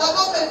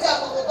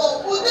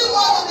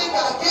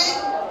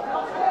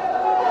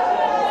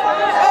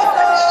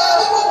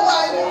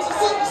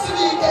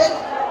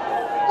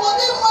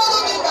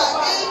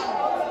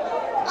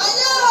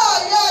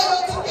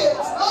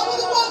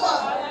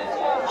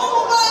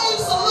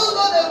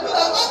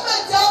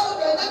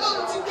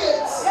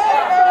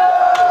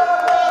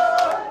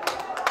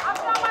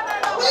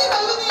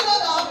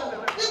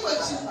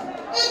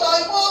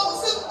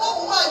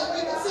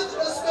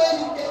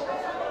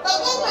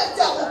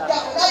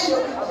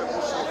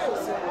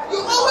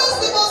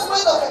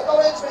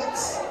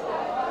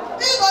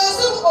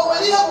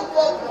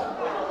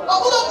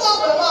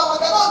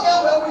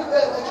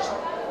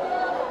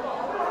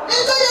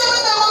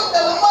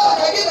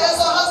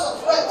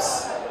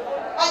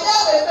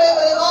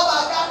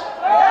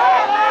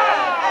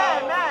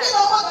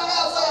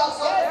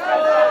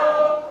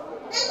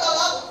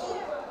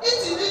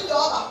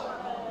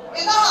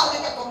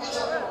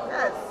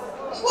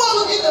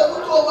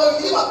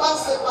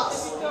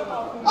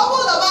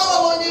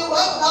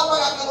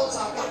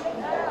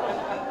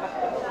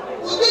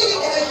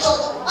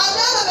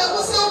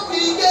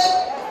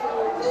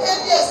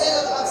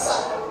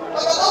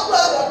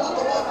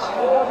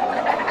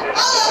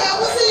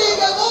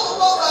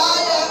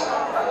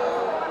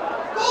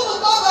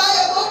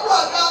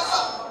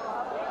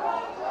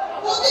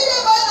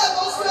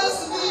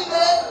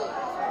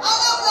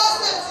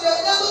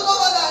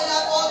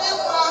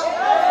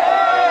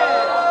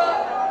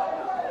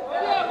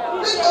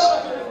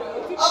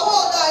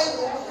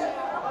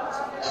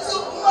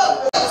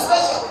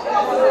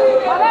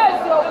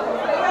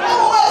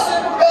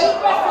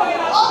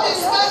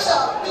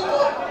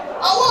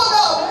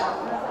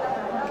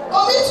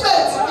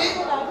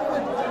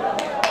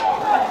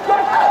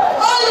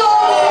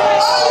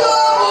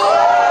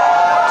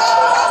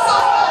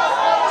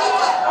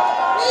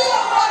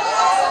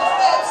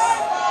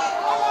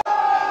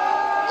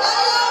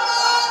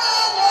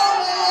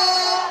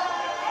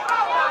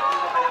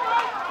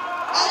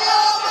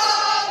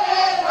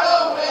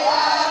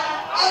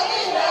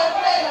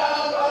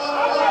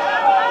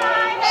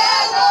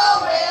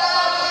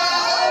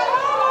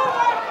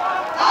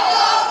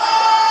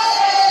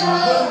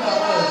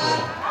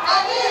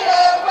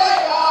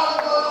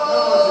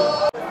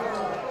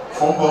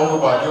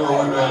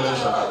do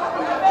election.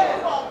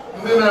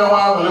 Ndị na-enwe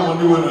abalị bụ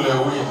ndị wenụla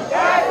ewe.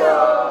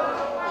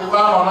 Ife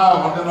anọ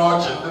na-abụ ndị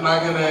n'ọchị, ndị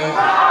na-agịnị.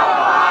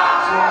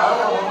 So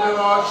anyị bụ ndị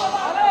n'ọchị,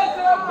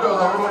 ndị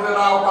ọzọ bụrụ ndị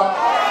na-akwa.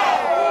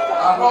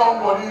 Anọ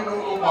mbọ niile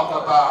ụlọ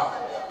gbakọta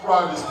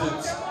throughout the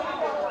state.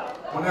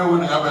 Mụ na-ewe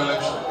na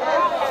election.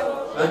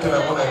 Ekele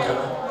mụ na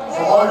ekele.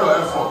 For all your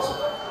effort.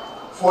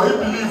 For you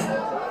believe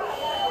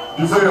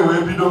the very way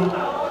we do.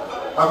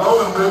 I go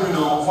and baby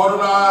do for the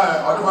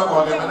other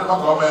go again, never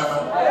go man.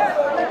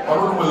 I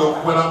don't know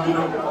when I'm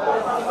bidding.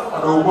 I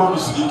don't want to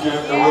see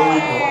again the way we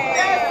go.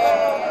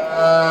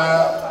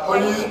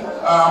 Only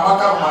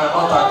Maka my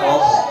daughter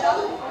called.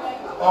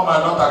 Oh, my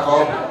daughter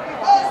called.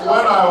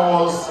 When I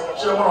was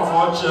chairman of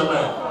all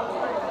chairmen,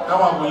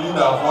 now I'm a leader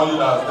of all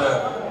leaders there.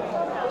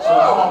 So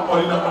I'm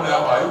calling them on the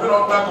hour. Even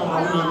on that, we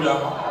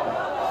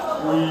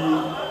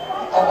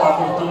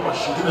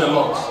she did a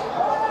lot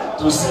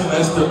to see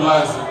and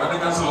stabilize it. When they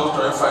cancel a lot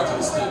to fight in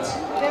the state,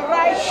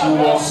 she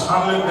was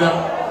handling them,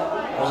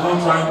 was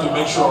not trying to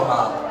make sure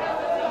now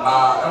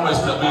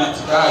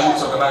stability,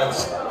 youth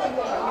organized.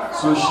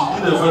 So she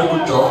did a very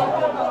good job.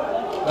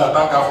 I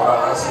thank her for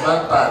that. And since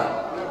that time,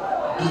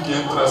 big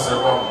interest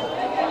everyone.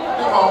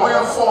 We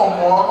have form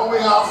or we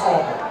have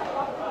form.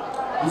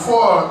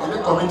 Before you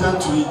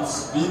committed to it,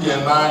 big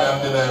and nine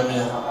and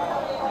then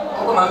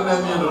open and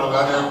then you will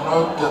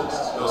not get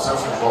yourself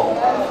involved.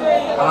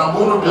 And I'm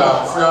going to be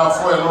for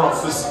a lot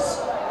of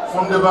faces.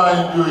 From the bar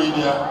in your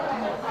area,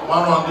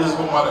 one on this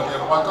woman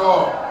again.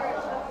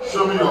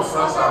 Show me your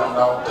friends and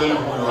I'll tell you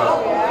who you are.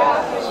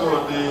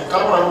 So the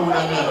camera woman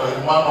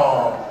and man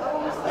or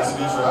as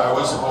if I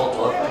was supposed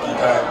to take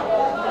time.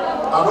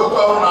 I don't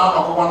go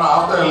on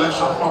after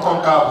election, I'm not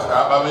going to come to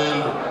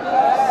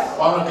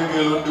one can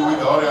get on the week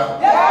area.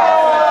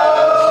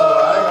 So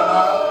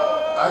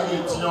I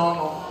get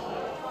you.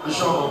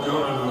 Bishop of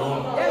Gilman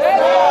alone.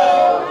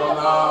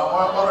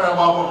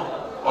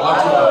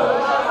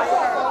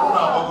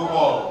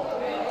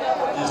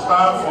 It's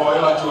time for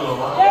Elachula.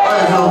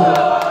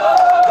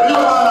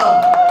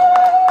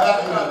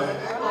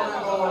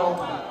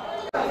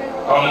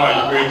 How much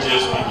great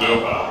GSP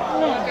Global?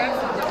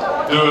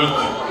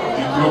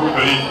 The group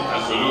believe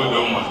as the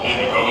Lord must be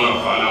the governor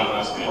of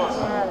Anambra State.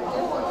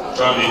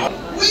 Travis.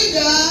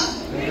 Wigan.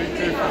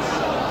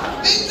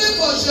 Victory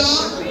for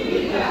sure.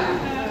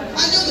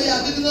 I know they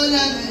are giving only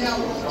at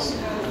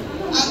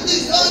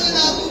least only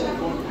now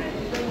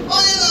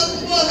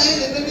people are in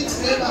the baby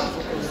together.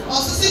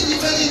 Also, see the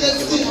very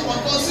identity of our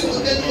cousin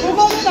will get to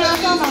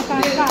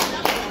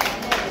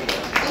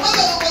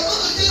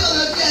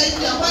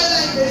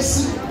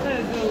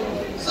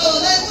so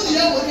let's put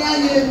the what I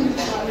am.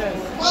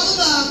 One of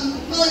them,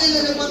 no, you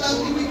never got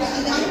to be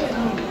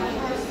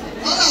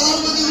not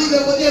allowed to do the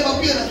whatever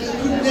appear at the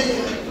good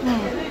day.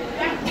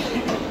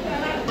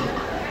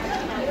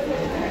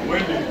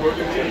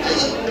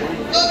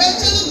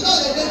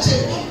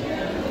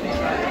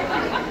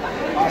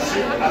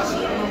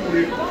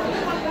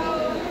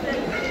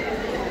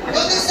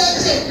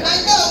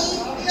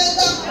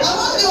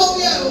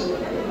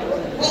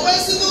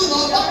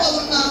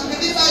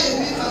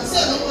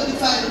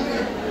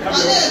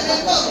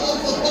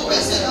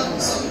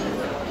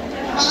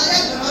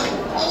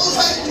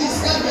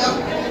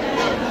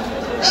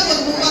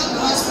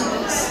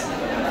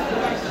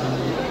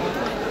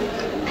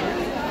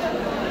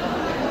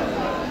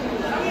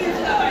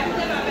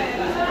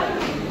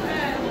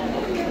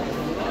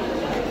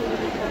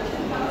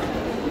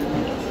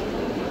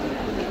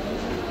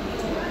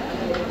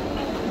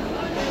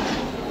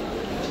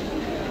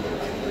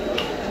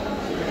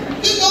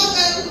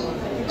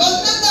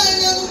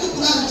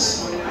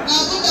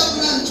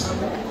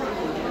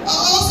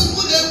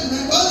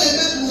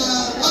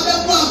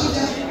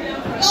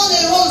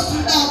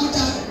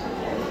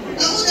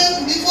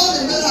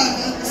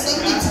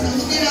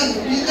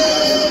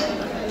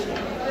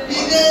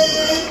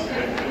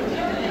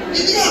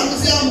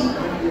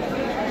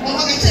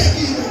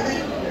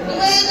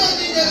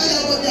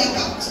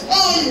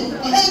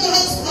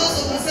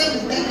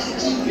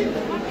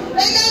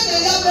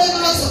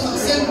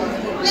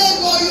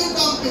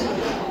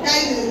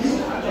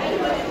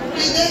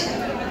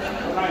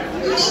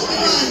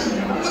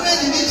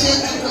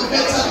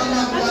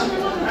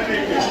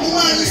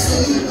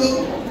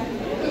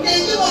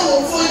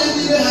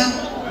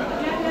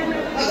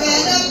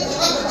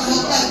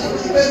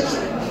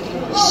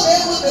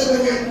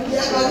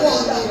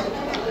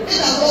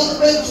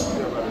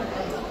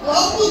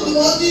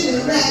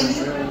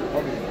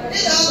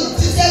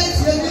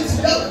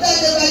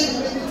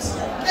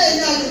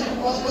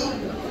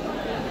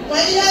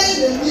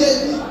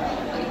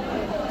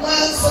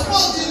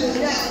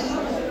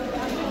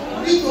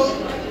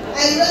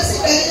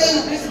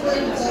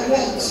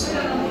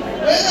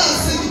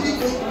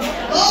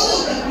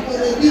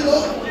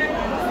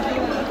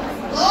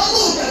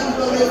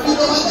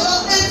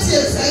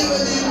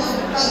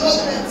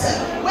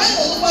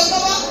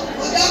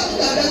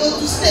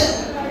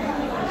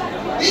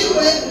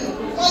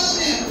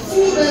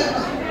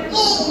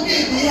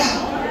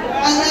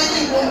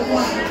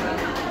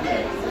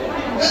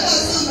 Let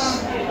us do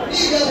that.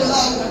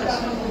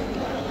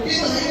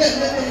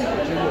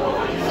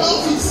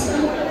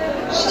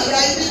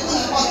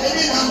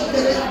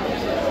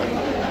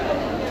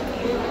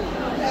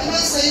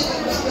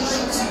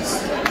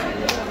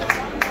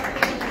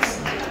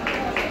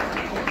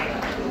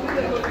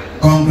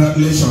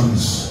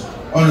 Congratulations,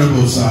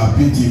 Honorable Sir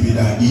PTB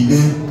that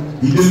Ide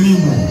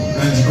Nimo,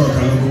 Nanjiko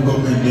local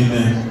government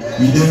Ide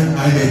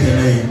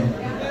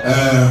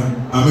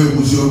Ame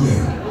Muzoge.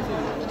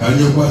 Can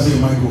you pass a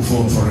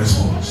microphone for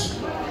response?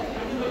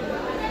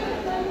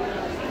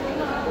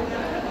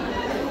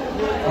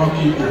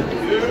 Okay.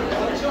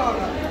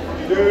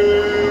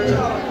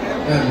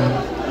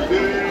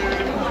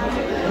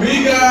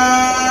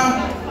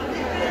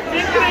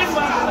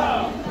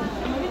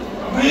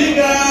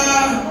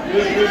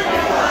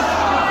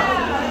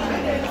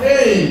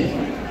 Hey,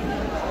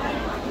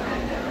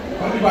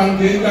 what about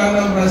the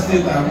Ghana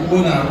State and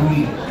Bona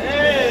Room?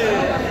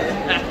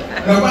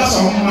 There was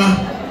some man.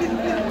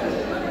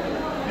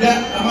 Yeah,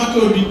 I'm not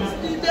told you.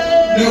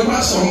 There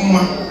was some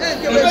man.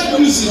 The best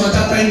news is what I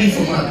need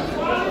for man.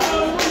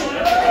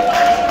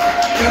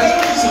 The best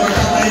news is what I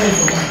need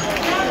for man.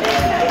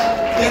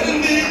 They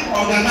didn't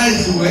organize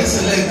the way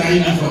select I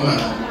need for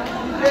man.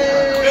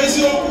 As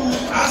you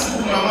ask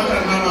Mama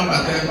and Mama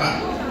Bateba.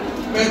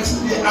 But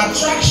the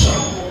attraction,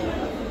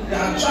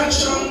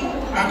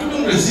 I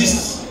couldn't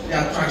resist the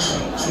attraction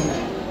too.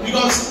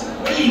 Because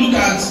when you look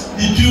at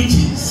the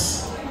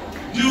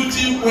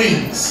beauty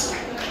queens,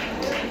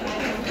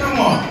 come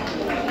on,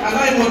 I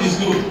like what is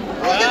good.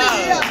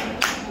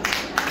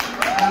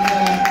 And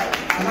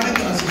I like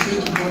to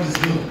associate with what is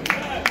good.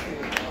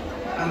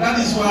 And that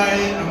is why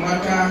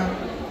Amaka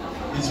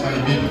is my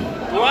baby.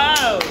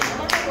 Wow!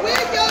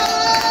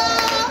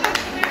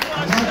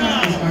 Amaka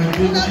is my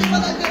baby.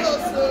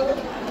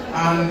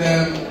 And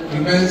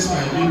remains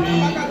my baby.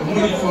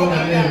 Only for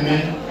the name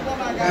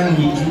and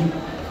we do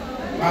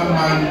one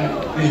man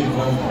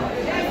involved.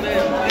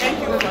 Thank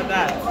you for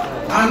that.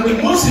 And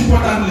most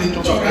importantly,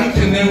 Chokan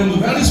Kenelu,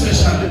 very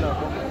special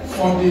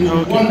for the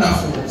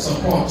wonderful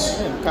support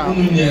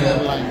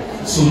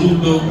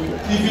Soludo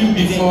even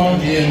before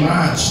he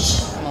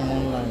emerged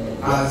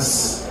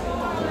as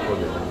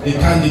a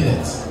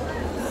candidate.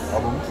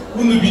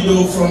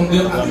 Unubido from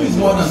the, I think it's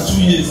more than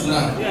 2 years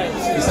now,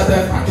 he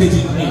started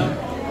packaging him.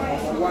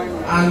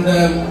 And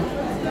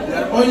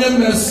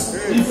Onyemes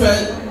Ife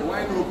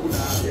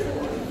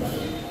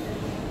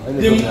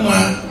Dimma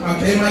at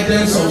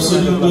emergence of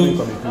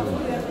Soludo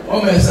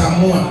Omes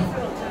Amua.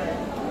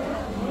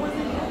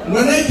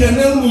 When I can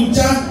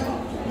Muncha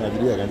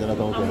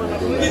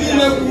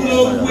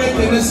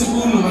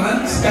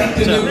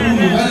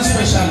very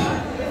special.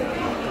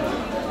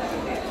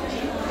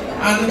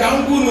 And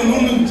Kankunu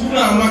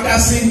Tuna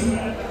Makasi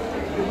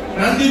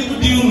Nandi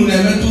Pudiun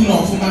never to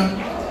Nofuma.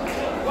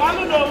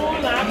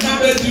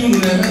 Nibetun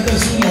never to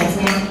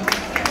Sumofuma.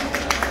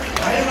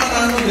 I am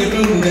an the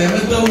bill never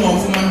to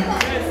Nofuma.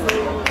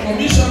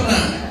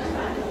 Commissioner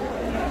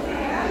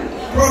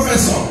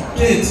Professor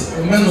Kate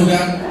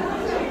Menuga.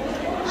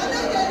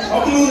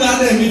 Open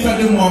that and if I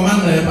do more man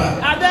never.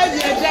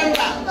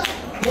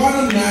 One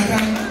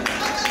American.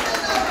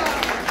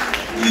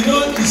 You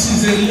know, this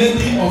is a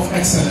lady of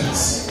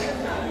excellence.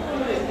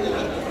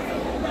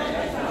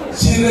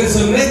 She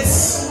resonates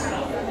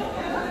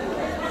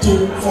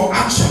for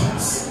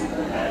actions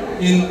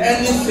in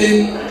anything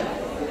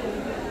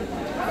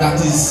that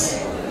is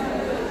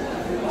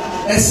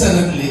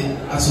excellently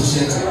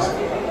associated.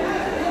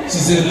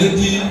 She's a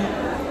lady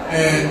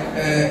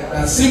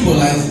that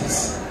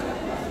symbolizes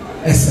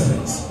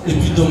excellence,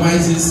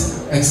 epitomizes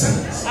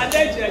excellence.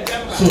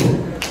 So,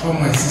 on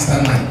my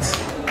sister night,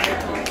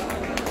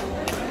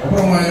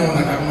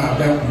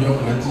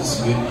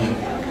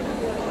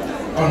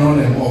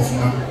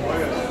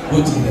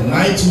 both in the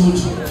knighthood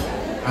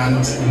and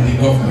in the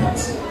government.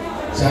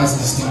 She has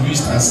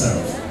distinguished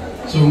herself.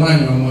 So my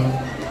mama,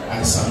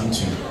 I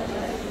salute you.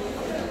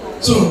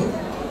 So,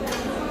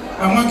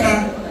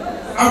 Amaka,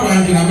 I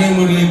want to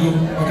memory ego,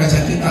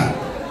 Okachakita,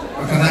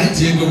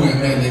 Okanaitiego were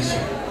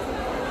election.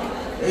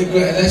 Ego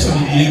election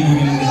in the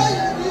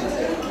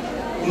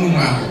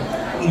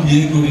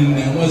ego in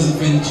the was a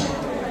venture.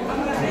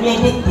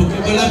 Global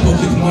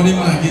pocket money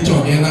market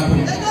or get up.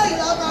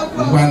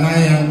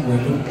 Wanaya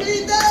will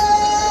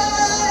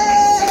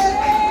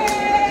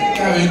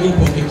go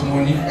pocket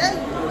money,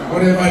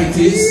 whatever it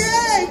is,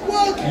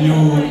 you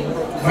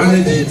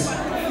manage it.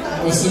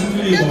 Or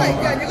simply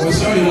or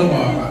sorry, no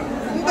more.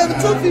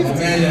 So,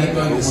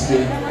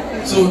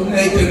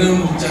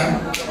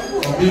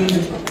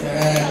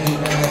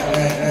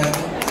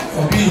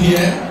 for being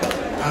here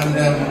and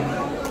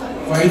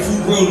for a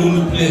football on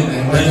the plane.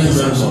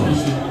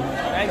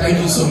 Thank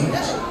you so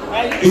much.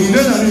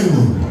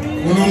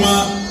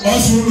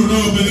 Also, you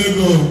know,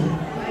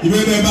 you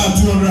made about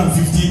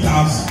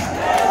 250,000.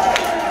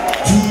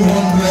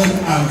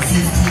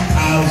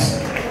 250,000.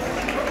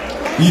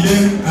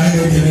 Eden,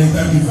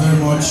 thank you very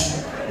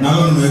much.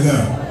 Now,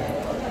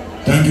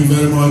 thank you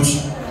very much.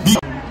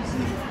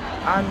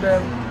 And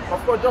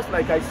of course, just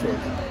like I said,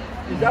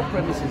 in that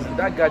premises, in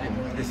that garden,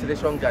 the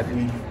selection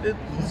garden, they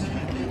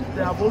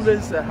have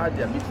always had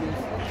their meetings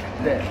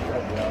there.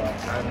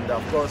 And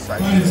of course, I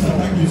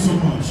thank you so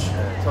much.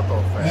 Sort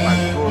of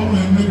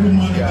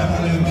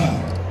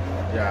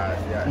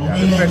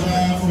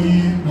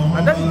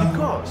and that is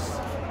because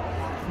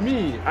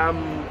Me, I'm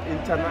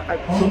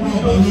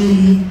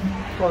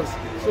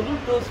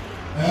Soludo's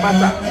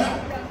matter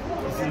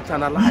is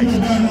internalized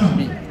in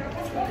me.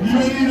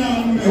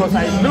 Because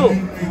I know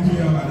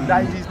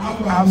that he is the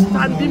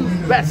outstanding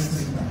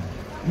best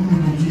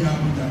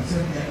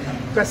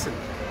person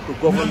to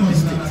govern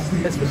this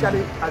state,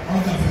 especially at the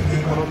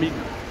economic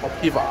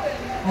upheaval.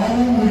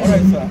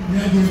 Alright, sir.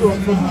 So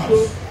Soludo,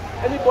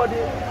 anybody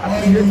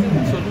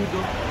appreciating Soludo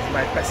is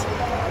my person.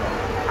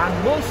 And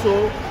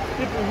also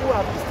people who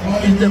have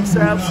distinguished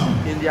themselves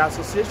in the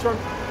association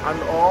and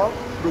or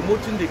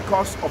promoting the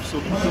cause of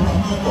Soludo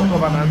for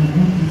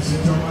governance,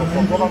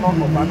 for governor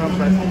of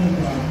Anambra.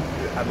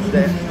 And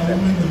then,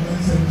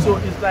 so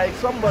it's like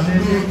somebody, a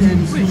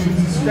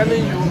priest,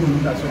 telling you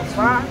that so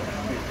far the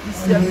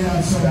Christian it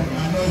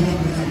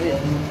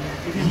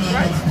is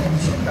right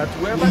that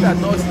whoever that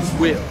does his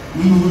will,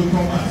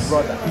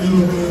 brother.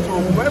 So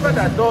whoever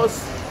that does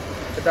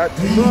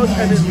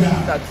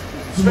anything that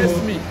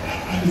interests me,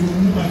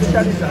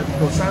 especially that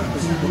concerns me,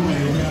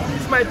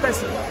 it's my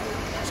person.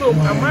 So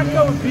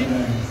Amaka will be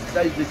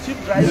that is the chief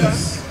driver,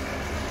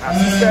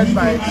 assisted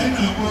by the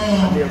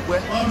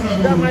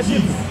they are my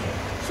people.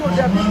 So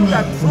there are people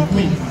that drove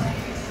me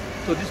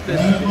to this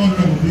place today.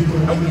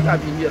 I wouldn't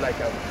have been here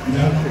like I was.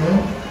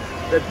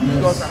 But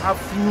because I have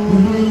full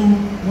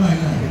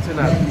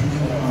itinerary.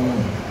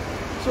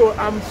 So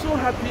I'm so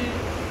happy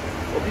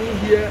for being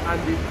here, and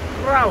the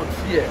crowd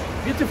here,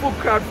 beautiful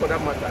crowd for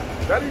that matter,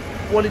 very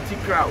quality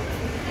crowd.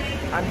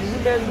 And the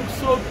women look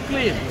so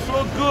clean,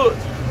 so good,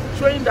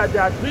 showing that they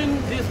are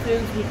doing these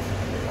things with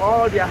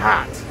all their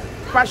heart,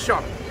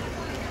 passion.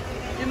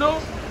 You know,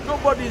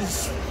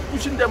 nobody's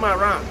pushing them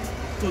around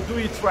to do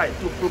it right,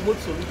 to promote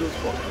Soludo's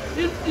cause.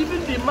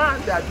 Even the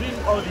man they are doing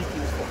all these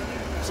things for,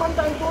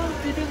 sometimes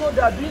don't even know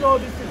they are doing all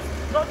these things.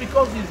 Not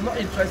because he's not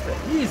interested,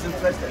 he is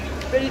interested.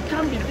 But he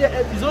can't be there,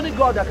 it's only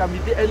God that can be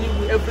there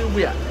anywhere,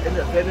 everywhere, and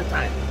at any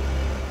time.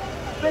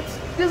 But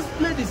these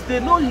ladies, they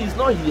know he's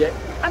not here,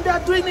 and they are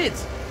doing it.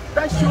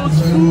 That shows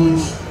full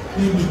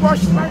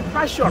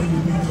passion,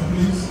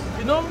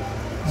 you know?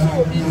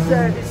 So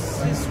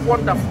it's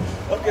wonderful.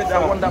 Okay, they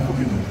are wonderful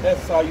people.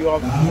 Yes, sir, you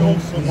have shown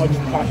so much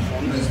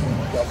passion, you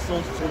have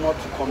shown so much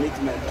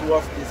commitment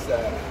towards this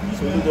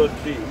Soludo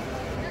dream.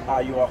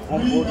 You are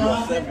humbled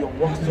yourself, you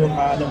work so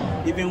hard.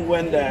 Even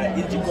when the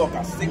Injikok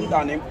are sitting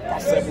an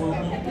impossible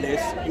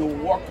place, you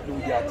work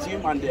with your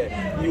team and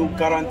you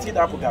guarantee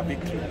that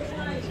victory.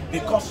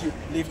 Because you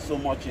believe so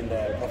much in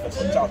the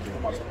Professor Charles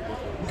Thomas.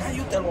 Can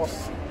you tell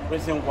us the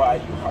reason why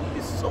you have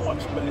so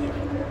much belief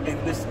in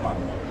this man?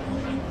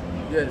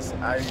 Yes,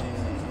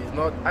 it's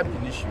not an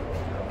issue.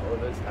 I've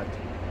always had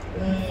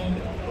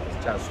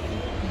Charles,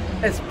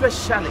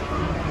 especially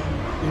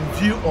in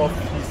view of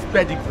his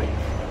pedigree.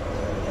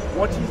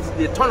 What is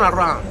the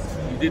turnaround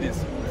he did in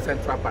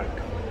Central Bank?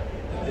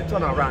 The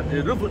turnaround,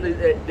 the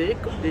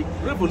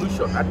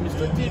revolution,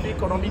 administrative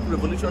economic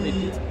revolution in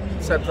its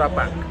Central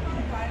Bank.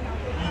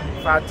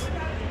 In fact,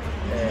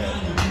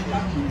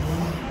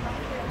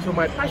 so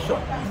my passion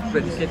is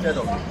predicated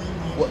on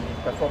what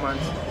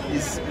performance,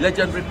 his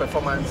legendary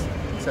performance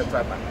in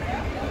Central Bank.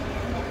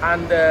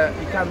 And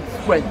he can't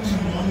quench.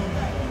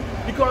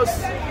 Because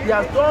he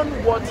has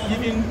done what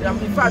even,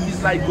 in fact,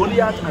 it's like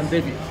Goliath and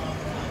David.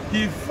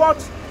 He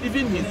fought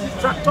even his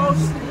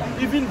detractors,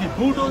 even the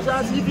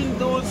bulldozers, even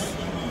those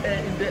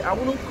I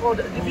wouldn't call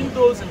them, even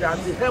those in the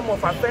helm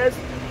of affairs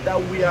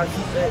that we are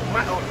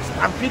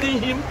stampeding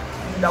him,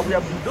 that we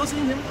are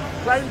bulldozing him,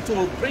 trying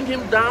to bring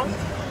him down,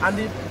 and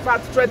in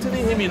fact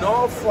threatening him in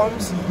all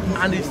forms,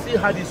 and he still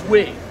had his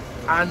way.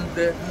 And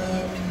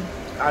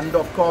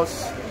of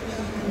course,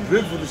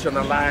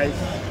 revolutionized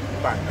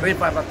the bank,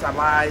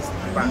 revitalized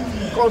the bank,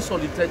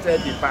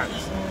 consolidated the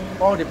banks,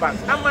 all the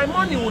banks. And my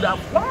money would have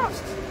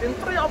lost in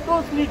 3 of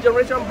those new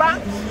generation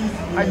banks,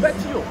 I bet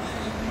you.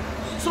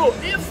 So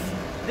if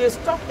the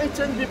stock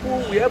exchange people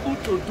were able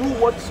to do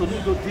what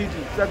Soludo did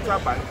in Central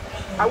Bank,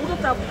 I wouldn't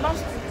have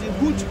lost the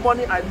huge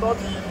money I thought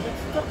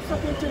with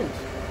stock exchange.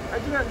 I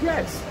didn't,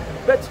 yes.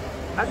 But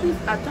at least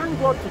I thank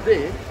God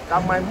today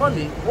that my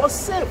money was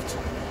saved.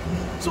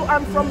 So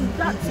and from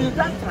that, till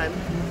that time,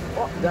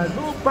 there is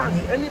no bank,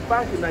 any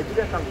bank in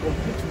Nigeria can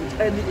compete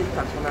with any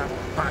international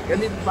bank,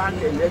 any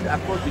bank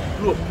across the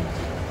globe.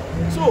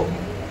 So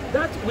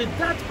that with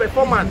that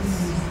performance,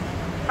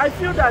 I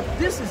feel that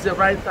this is the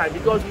right time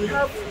because we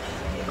have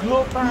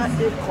global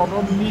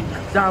economic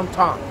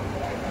downturn.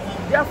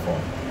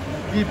 Therefore,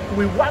 we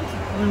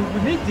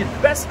need the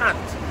best hand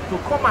to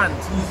come and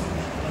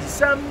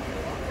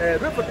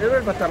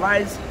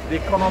revitalize the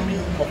economy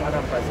of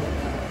Anambra.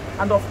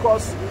 And of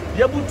course,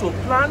 be able to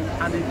plan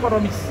an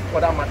economist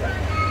for that matter,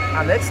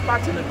 an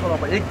expert in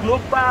economy, a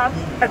global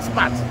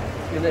expert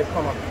in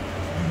economy.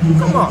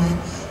 Come on.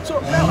 So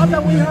now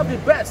after we have the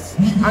best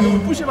and we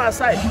push him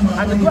aside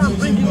and go and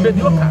bring in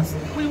mediocres,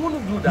 we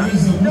wouldn't do that.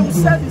 They will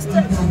sell the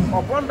state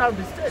or burn down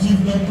the state.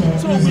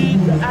 So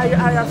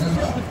I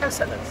associate with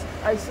excellence.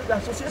 I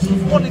associate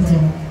with quality.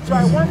 So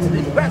I want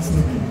the best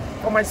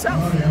for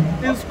myself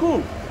in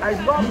school. I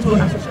love to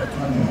associate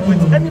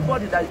with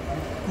anybody that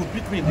could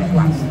beat me in the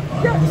class.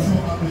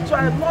 Yes. So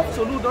I love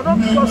Soludo, not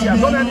because he has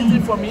done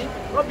anything for me,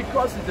 not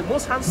because he's the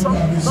most handsome,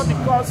 not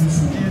because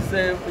he's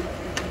the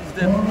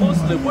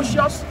most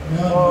loquacious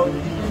or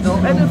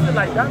anything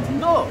like that.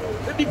 No,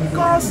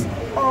 because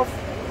of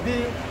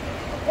the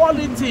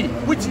quality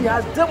which he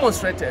has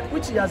demonstrated,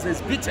 which he has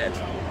exhibited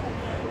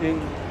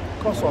in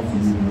course of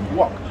his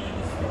work,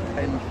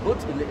 and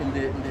both in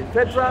the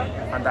federal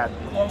and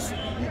across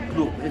the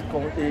globe,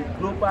 a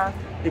global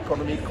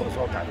economic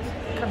consultant.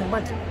 You can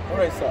imagine. All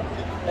right, sir.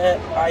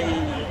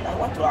 I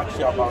want to ask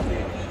you about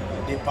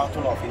the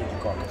Battle of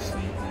Indicons.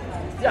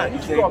 Yeah,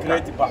 it's a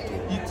great battle.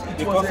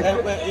 Because in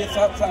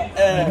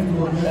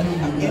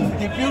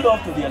the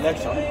build-up to the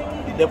election,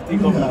 the deputy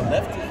governor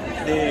left,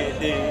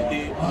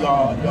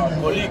 your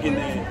colleague in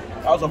the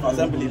House of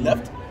Assembly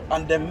left,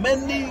 and the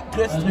many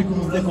great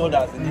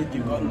stakeholders in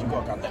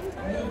Indicon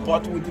left.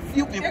 But with a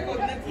few people,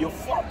 you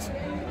fought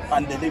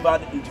and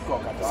delivered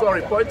Indicon.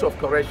 Sorry, point of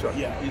correction.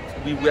 Yeah.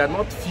 We were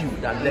not few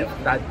that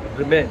left, that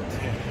remained.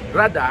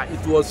 Rather,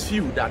 it was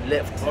few that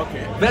left.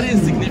 Okay. Very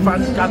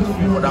insignificant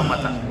few for that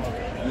matter.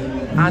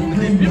 And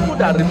the people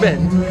that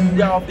remained,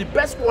 they are of the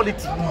best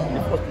quality in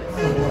the first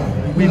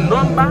place, with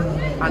number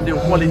and the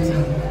quality.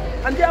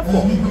 And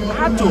therefore,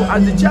 I had to,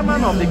 as the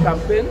chairman of the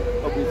campaign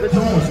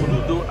organization for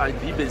Soludo and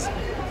Ibesi,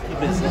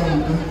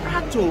 I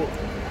had to,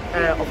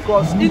 of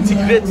course,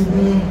 integrate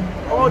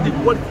all the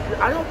quality.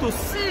 I had to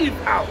sieve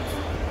out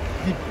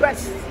the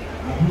best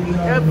in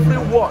every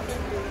ward.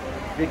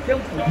 We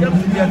came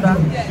together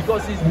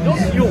because it's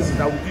not you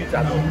that will do it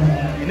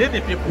alone. You need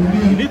the people,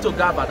 you need to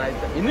galvanize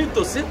them, you need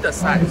to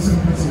synthesize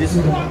this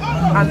group.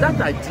 And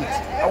that I did.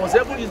 I was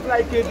able, it's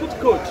like a good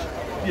coach.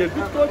 Be a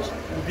good coach,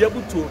 you'll be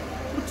able to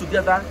put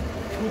together a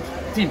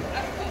good team.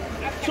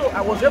 So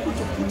I was able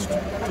to put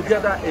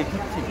together a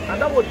good team.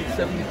 And that was the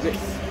 7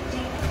 days.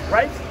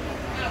 Right?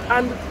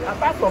 And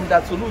apart from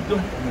that, Soludo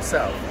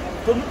himself,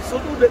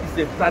 Soludo is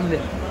a brand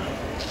name.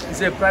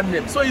 It's a brand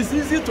name. So it's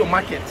easy to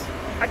market.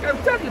 I can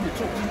tell you the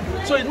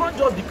truth. So it's not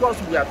just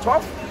because we are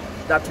tough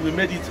that we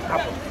made it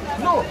happen.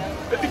 No,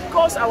 but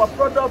because our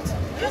product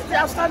is the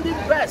outstanding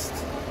best.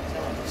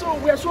 So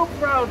we are so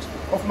proud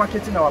of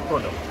marketing our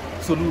product,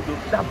 Soludo,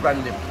 that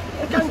brand name.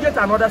 You can't get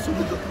another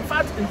Soludo.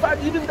 In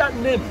fact, even that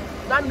name,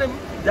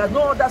 there's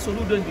no other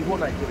Soludo in the whole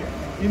Nigeria.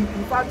 In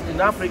fact, in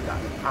Africa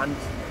and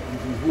in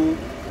the whole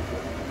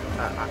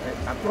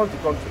across the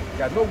country,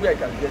 there's nowhere you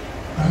can get.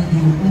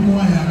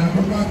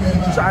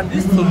 So, and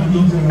this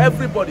Soludo,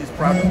 everybody is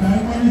proud of.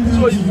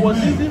 So it was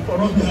easy for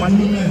us to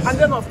market. And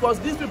then of course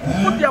these people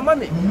put their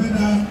money.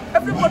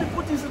 Everybody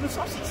put his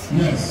resources.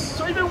 Yes.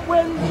 So even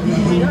when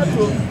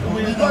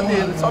we got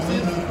the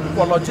resources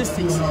for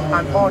logistics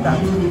and all that,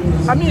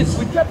 I mean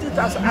we kept it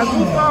as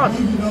we found.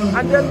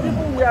 And then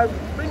people were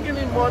bringing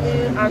in money,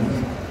 and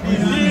the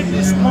big,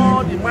 the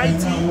small, the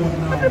mighty,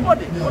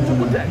 everybody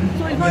contributed.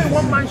 So it's not a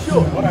one-man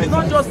show. It's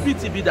not just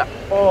PTB that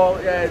or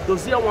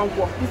Dozier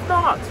Wankwo. It's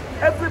not.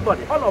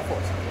 Everybody, all of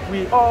us,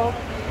 we all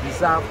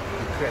deserve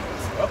the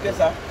credit. Okay,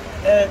 sir.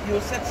 You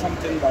said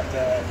something that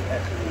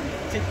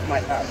tipped my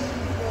heart.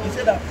 You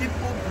said that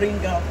people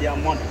bring out their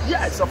money.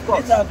 Yes, of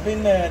course. This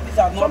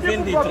has not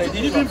been the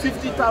tradition. Even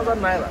 50,000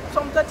 naira,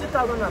 some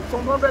 30,000,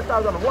 some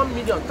 100,000, 1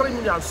 million, 3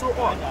 million, and so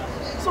on.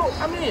 So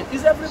I mean,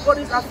 it's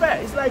everybody's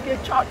affair. It's like a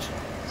church.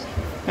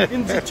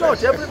 In the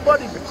church,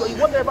 everybody, because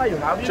whatever you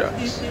have, you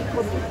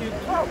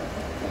come.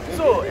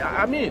 So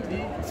I mean,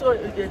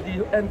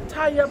 the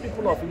entire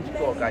people of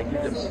Indicon, I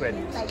give them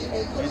credit.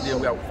 They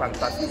were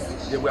fantastic.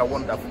 They were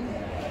wonderful.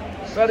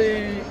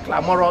 Very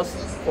clamorous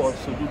for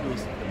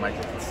Soludo's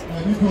emergence.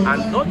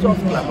 And not just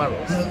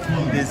clamorous,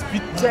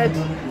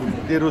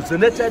 they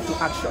resonated to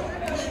action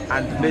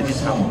and made it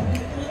happen.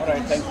 All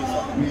right, thank you,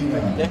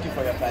 sir. Thank you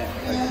for your time.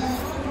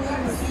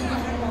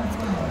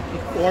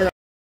 All right.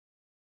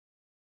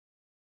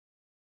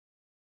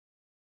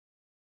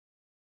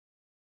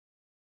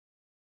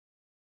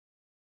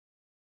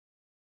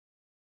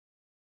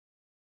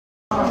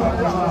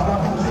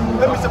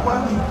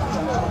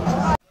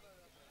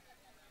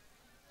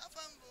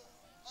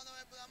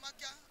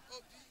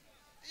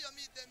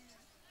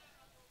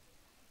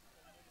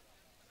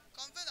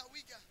 Convener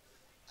Wigan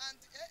and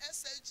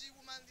SLG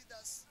women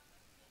leaders.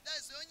 That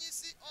is when you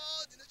see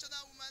all the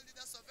national women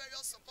leaders of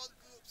various support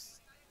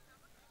groups.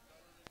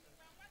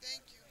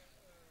 Thank you.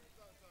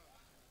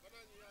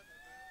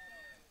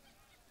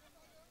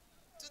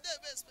 Today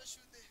is a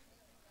special day.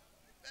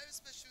 Very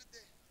special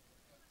day.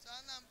 So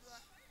Anambra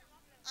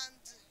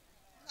and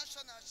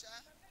national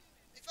share.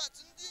 In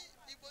fact, ndị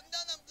Igbo ndị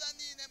Anambra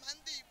niile ma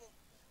ndị Igbo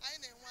anyị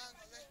na-enwe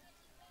aṅụrị.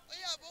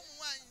 Onye abụ ụmụ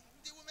nwanyị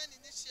ndị Women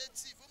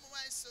Initiative, ụmụ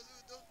nwanyị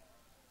Soludo.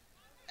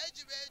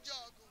 Ejibe eje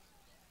ọgụ.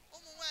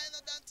 Ụmụ nwanyị nọ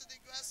down to the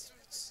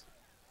grassroots.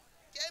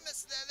 Ka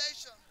emesịrị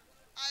election,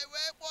 anyị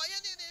wee kpọọ onye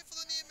niile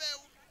ifuru n'ime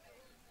ewu.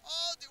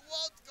 All the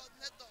world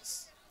coordinators.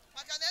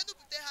 Maka na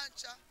edupụta ha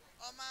ncha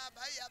ọma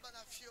abaghị aba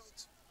na field.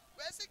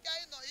 Wee sị ka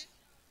anyị nọ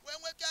wee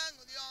nwekọ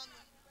aṅụrị ọnụ.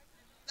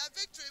 Na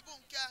victory bụ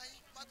nke anyị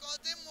maka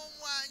ọdịmma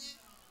ụmụ anyị.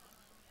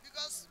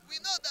 Because we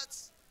know that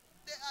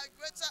they are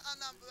greater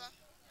Anambra.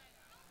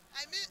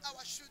 I mean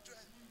our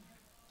children.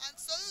 And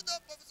Soludo,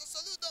 Professor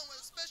Soludo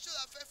was a special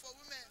affair for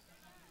women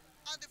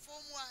and the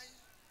form wine.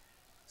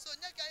 So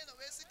nyaka ino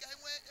wesi ka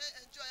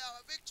enjoy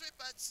our victory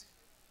party.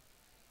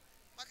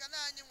 Makana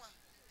anywa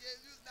they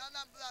lose na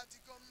Anambra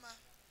digoma.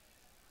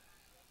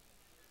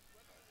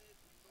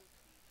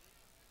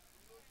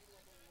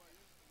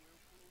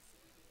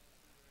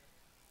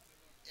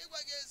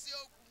 Igwa gezi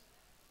okwu.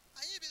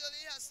 Anyị bidoro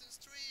here since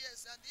 3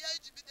 years and the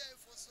IGB there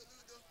for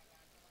Soludo.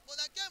 But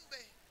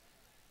kemgbe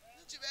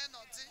njibe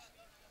nọdị,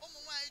 ụmụ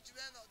nwaanyị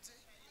jibe nọdị.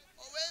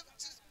 O wee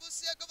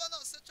busie Governor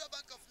of Central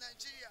Bank of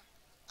Nigeria.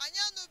 Anyị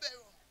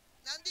anụbero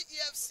na ndị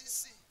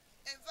EFCC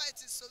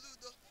invited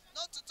Soludo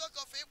not to talk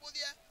of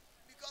Igbulie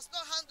because no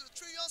handle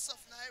trillions of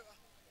naira.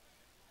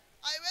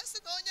 I wee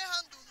sị na onye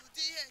handle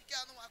ụdị ihe nke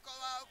anụnwa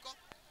kọrọ akụkọ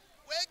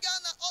wee gaa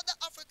na other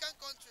African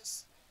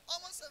countries,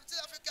 almost 17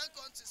 African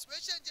countries, wee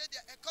change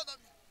their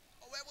economy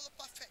o wee bụrụ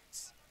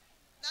perfect.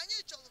 Na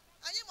anyị chọrọ,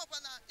 anyị makwa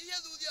na ihe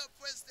ruru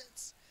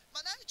president,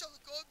 mana anyị chọrọ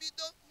ka o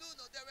bido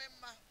n'ụlọ dere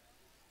mma.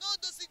 No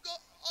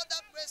dozigo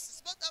other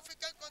places, both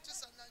African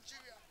countries and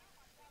Nigeria.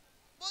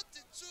 Both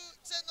the two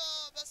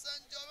tenor of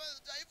Obasanjo,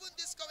 even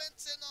this current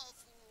tenor of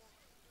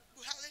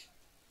Buhari,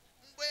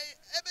 mgbe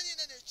ebe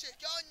niile na-eche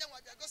ka onye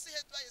nwa bịa gosi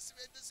ihe dwa esi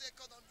wee dozie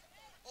economy.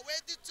 O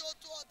wee dị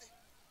otu ọ dị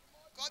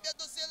ka ọ bịa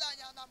doziela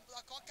anyị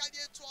Anambra ka ọ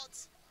karịa etu ọ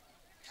dị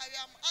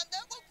karịa m. And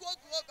ekpokuo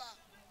global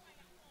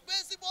bụ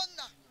ezigbo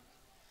nna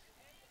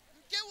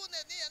nke wu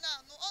na-enye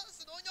na-anụ ọ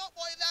sị na onye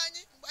ọkpọile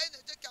anyị mgbe anyị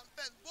na-eje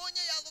kampen bụ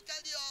onye ya alụ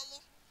karịa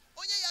ọlụ,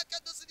 onye ya aka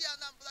doziri ya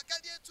Anambra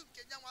karịa etu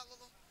nke nyanwa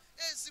lụrụ.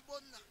 Ezigbo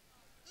nna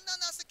nna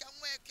na-asị ka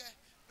nwa eke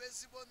bụ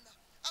ezigbo nna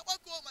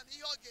akpakuo mana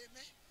ihe ọ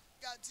ga-eme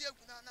ga-adị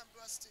egwu na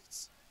Anambra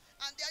steeti.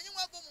 And anyị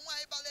nwa bụ ụmụ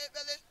nwaanyị gbara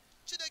ekpere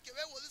Chineke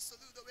wee wolu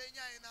Soludo wee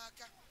nye anyị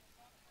n'aka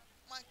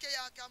ma nke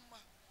ya aka mma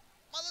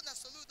malụ na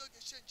Soludo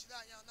ga-echenjiri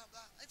anyị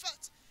Anambra. In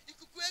fact,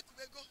 ikuku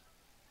ekubego,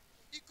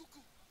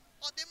 ikuku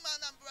ọdịmma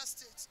Anambra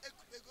steeti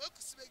ekubego,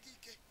 ekusibego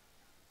ike.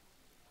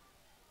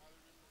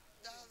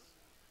 Daalụ.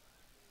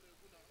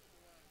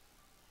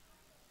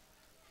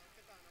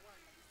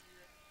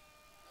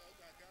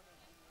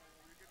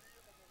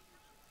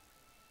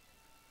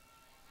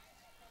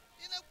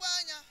 Inekwa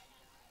anya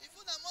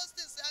ifu na most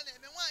things a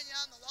na-eme nwaanyị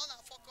anọrọ ọ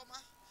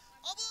na-afọkọma.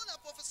 Ọ bụrụ na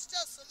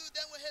Prọfesọ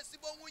Soludo enweghị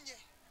ezigbo nwunye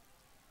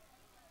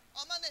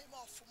ọma na-eme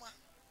ọfụma.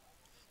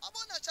 Ọ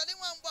bụrụ na Charlie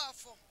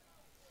Nwamgbafọ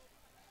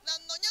na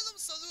nnọnyelu m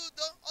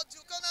Soludo ọ dị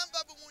ụkọ na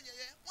mba bụ nwunye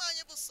ya,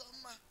 nwaanyị bụ sọ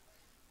mma,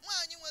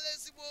 nwaanyị nwere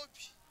ezigbo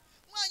obi,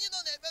 nwaanyị nọ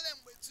n'ekpere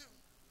mgbe dum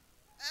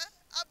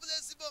abụrụ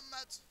ezigbo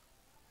mmadụ.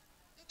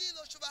 Ndị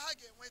ilo chụba ha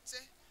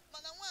ga-enweta,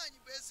 mana nwaanyị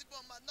bụ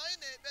ezigbo mmadụ nọ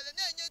n'ekpere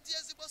na-enye di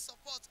ezigbo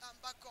support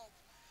and backup.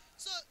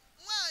 So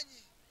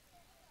nwaanyị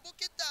bụ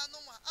kịta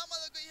anụnwa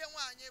amalago ihe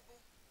nwaanyị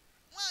bụ.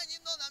 Nwaanyị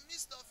nọ na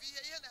midst of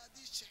ihe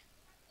na-adị iche.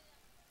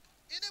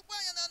 Inekwa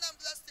anya na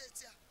Anambra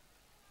steeti a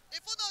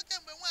ifu na oke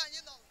mgbe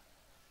nwaanyị nọ,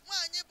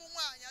 nwaanyị bụ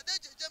nwaanyị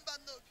Adejeje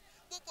Mbannobi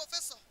bụ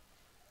prọfesọ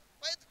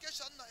for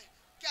education nọ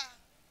ka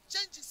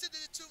changes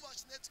dị too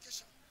much in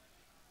education.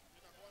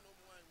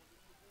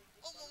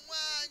 Ụmụ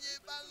nwaanyị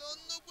balụ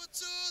nnukwu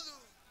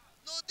uru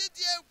n'ụdị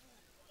dị egwu,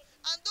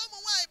 and ụmụ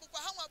nwaanyị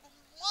bụkwa ha nwa bụ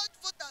more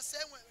voters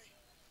enwere.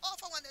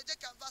 Ọfa nwa na-eje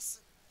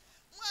canvassing.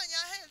 Nwaanyị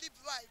ahụ eli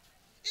bribe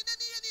ine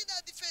n'ihe niile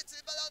adị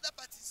feti bala other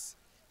parties.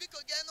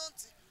 Biko gee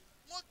ntị,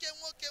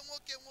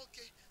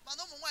 nwoke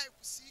mana ụmụ nwaanyị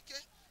kwụsị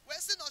ike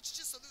wee sị na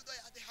ọchịchị Soludo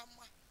ya adị ha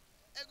mma.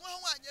 Egweghị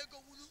nwaanyị ego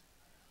wuru.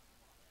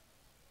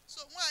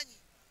 So nwaanyị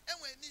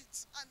enwe need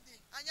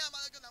and anyị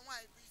amarago na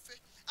nwaanyị bụ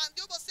ife. And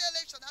ụbọchị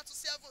election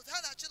atụsịa vote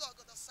ha na-achịrị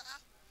ọgọdọ saa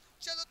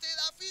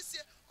chelutere afọ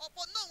ise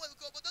ọkpọ nnọọ nwere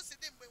ka obodo si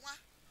dị mgbe nwa,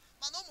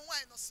 mana ụmụ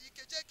nwaanyị nọsi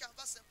ike jee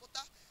canvassing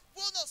pụta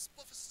kwuo na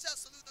Prọfesọ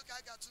Soludo ka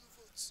a ga-atụrụ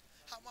vote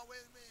ha ma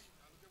wee mee.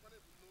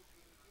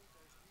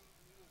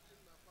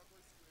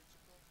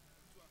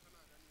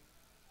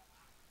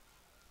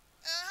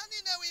 Ha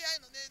niile enwe ihe anyị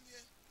nọ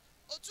n'elu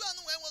otu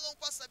anụ wee nwere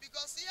nkwasa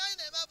because ihe anyị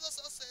na-eme abụrụ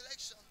sọsọ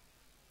election.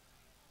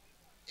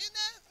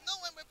 Ine na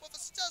onwe mgbe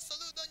Prọfesọ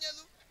Soludo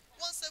nyelu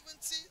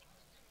 170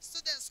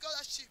 student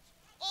scholarship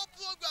o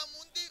program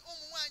ndị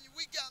ụmụ nwaanyị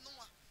Wigan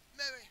nwa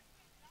mere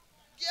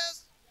girls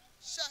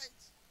child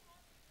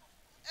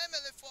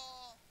emere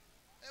for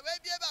ewee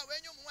bịa ebe a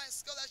wee nye ụmụ nwaanyị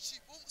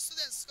scholarship,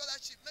 student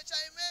scholarship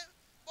mechaa eme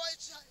boy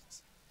child.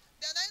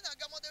 Then anyị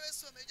na-aga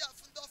moderate home eji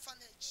afụ ndị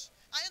orphanage.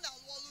 Anyị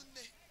na-alụ ọrụ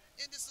nne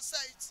in the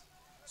society.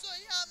 So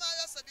ihe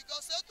amaghị asa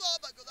because etu ọ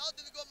bagoro ọ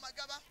dịrịgo mma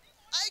gaba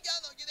anyị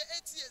ga-anọgide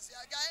 8 years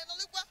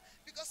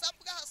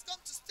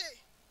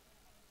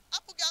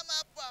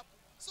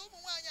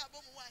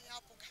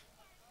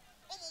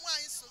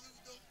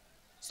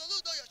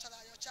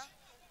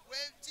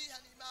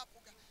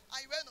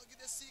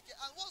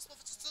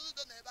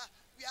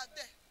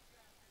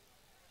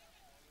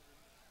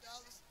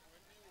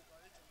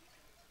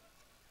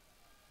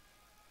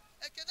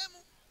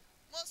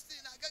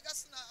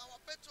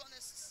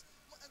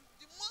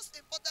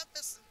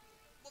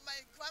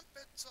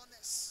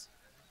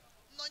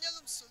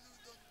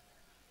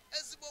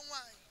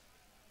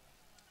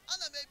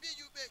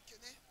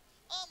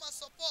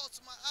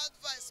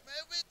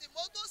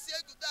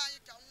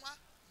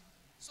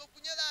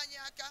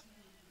aka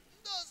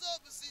ndị ọzọ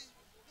bụzi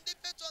ndị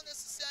patron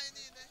esisi anyị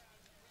niile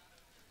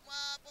ma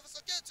prọfesọ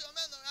Keti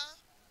Omenora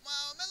ma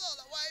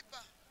Omelola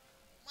Wiper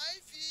ma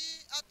Ifi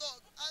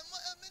Adog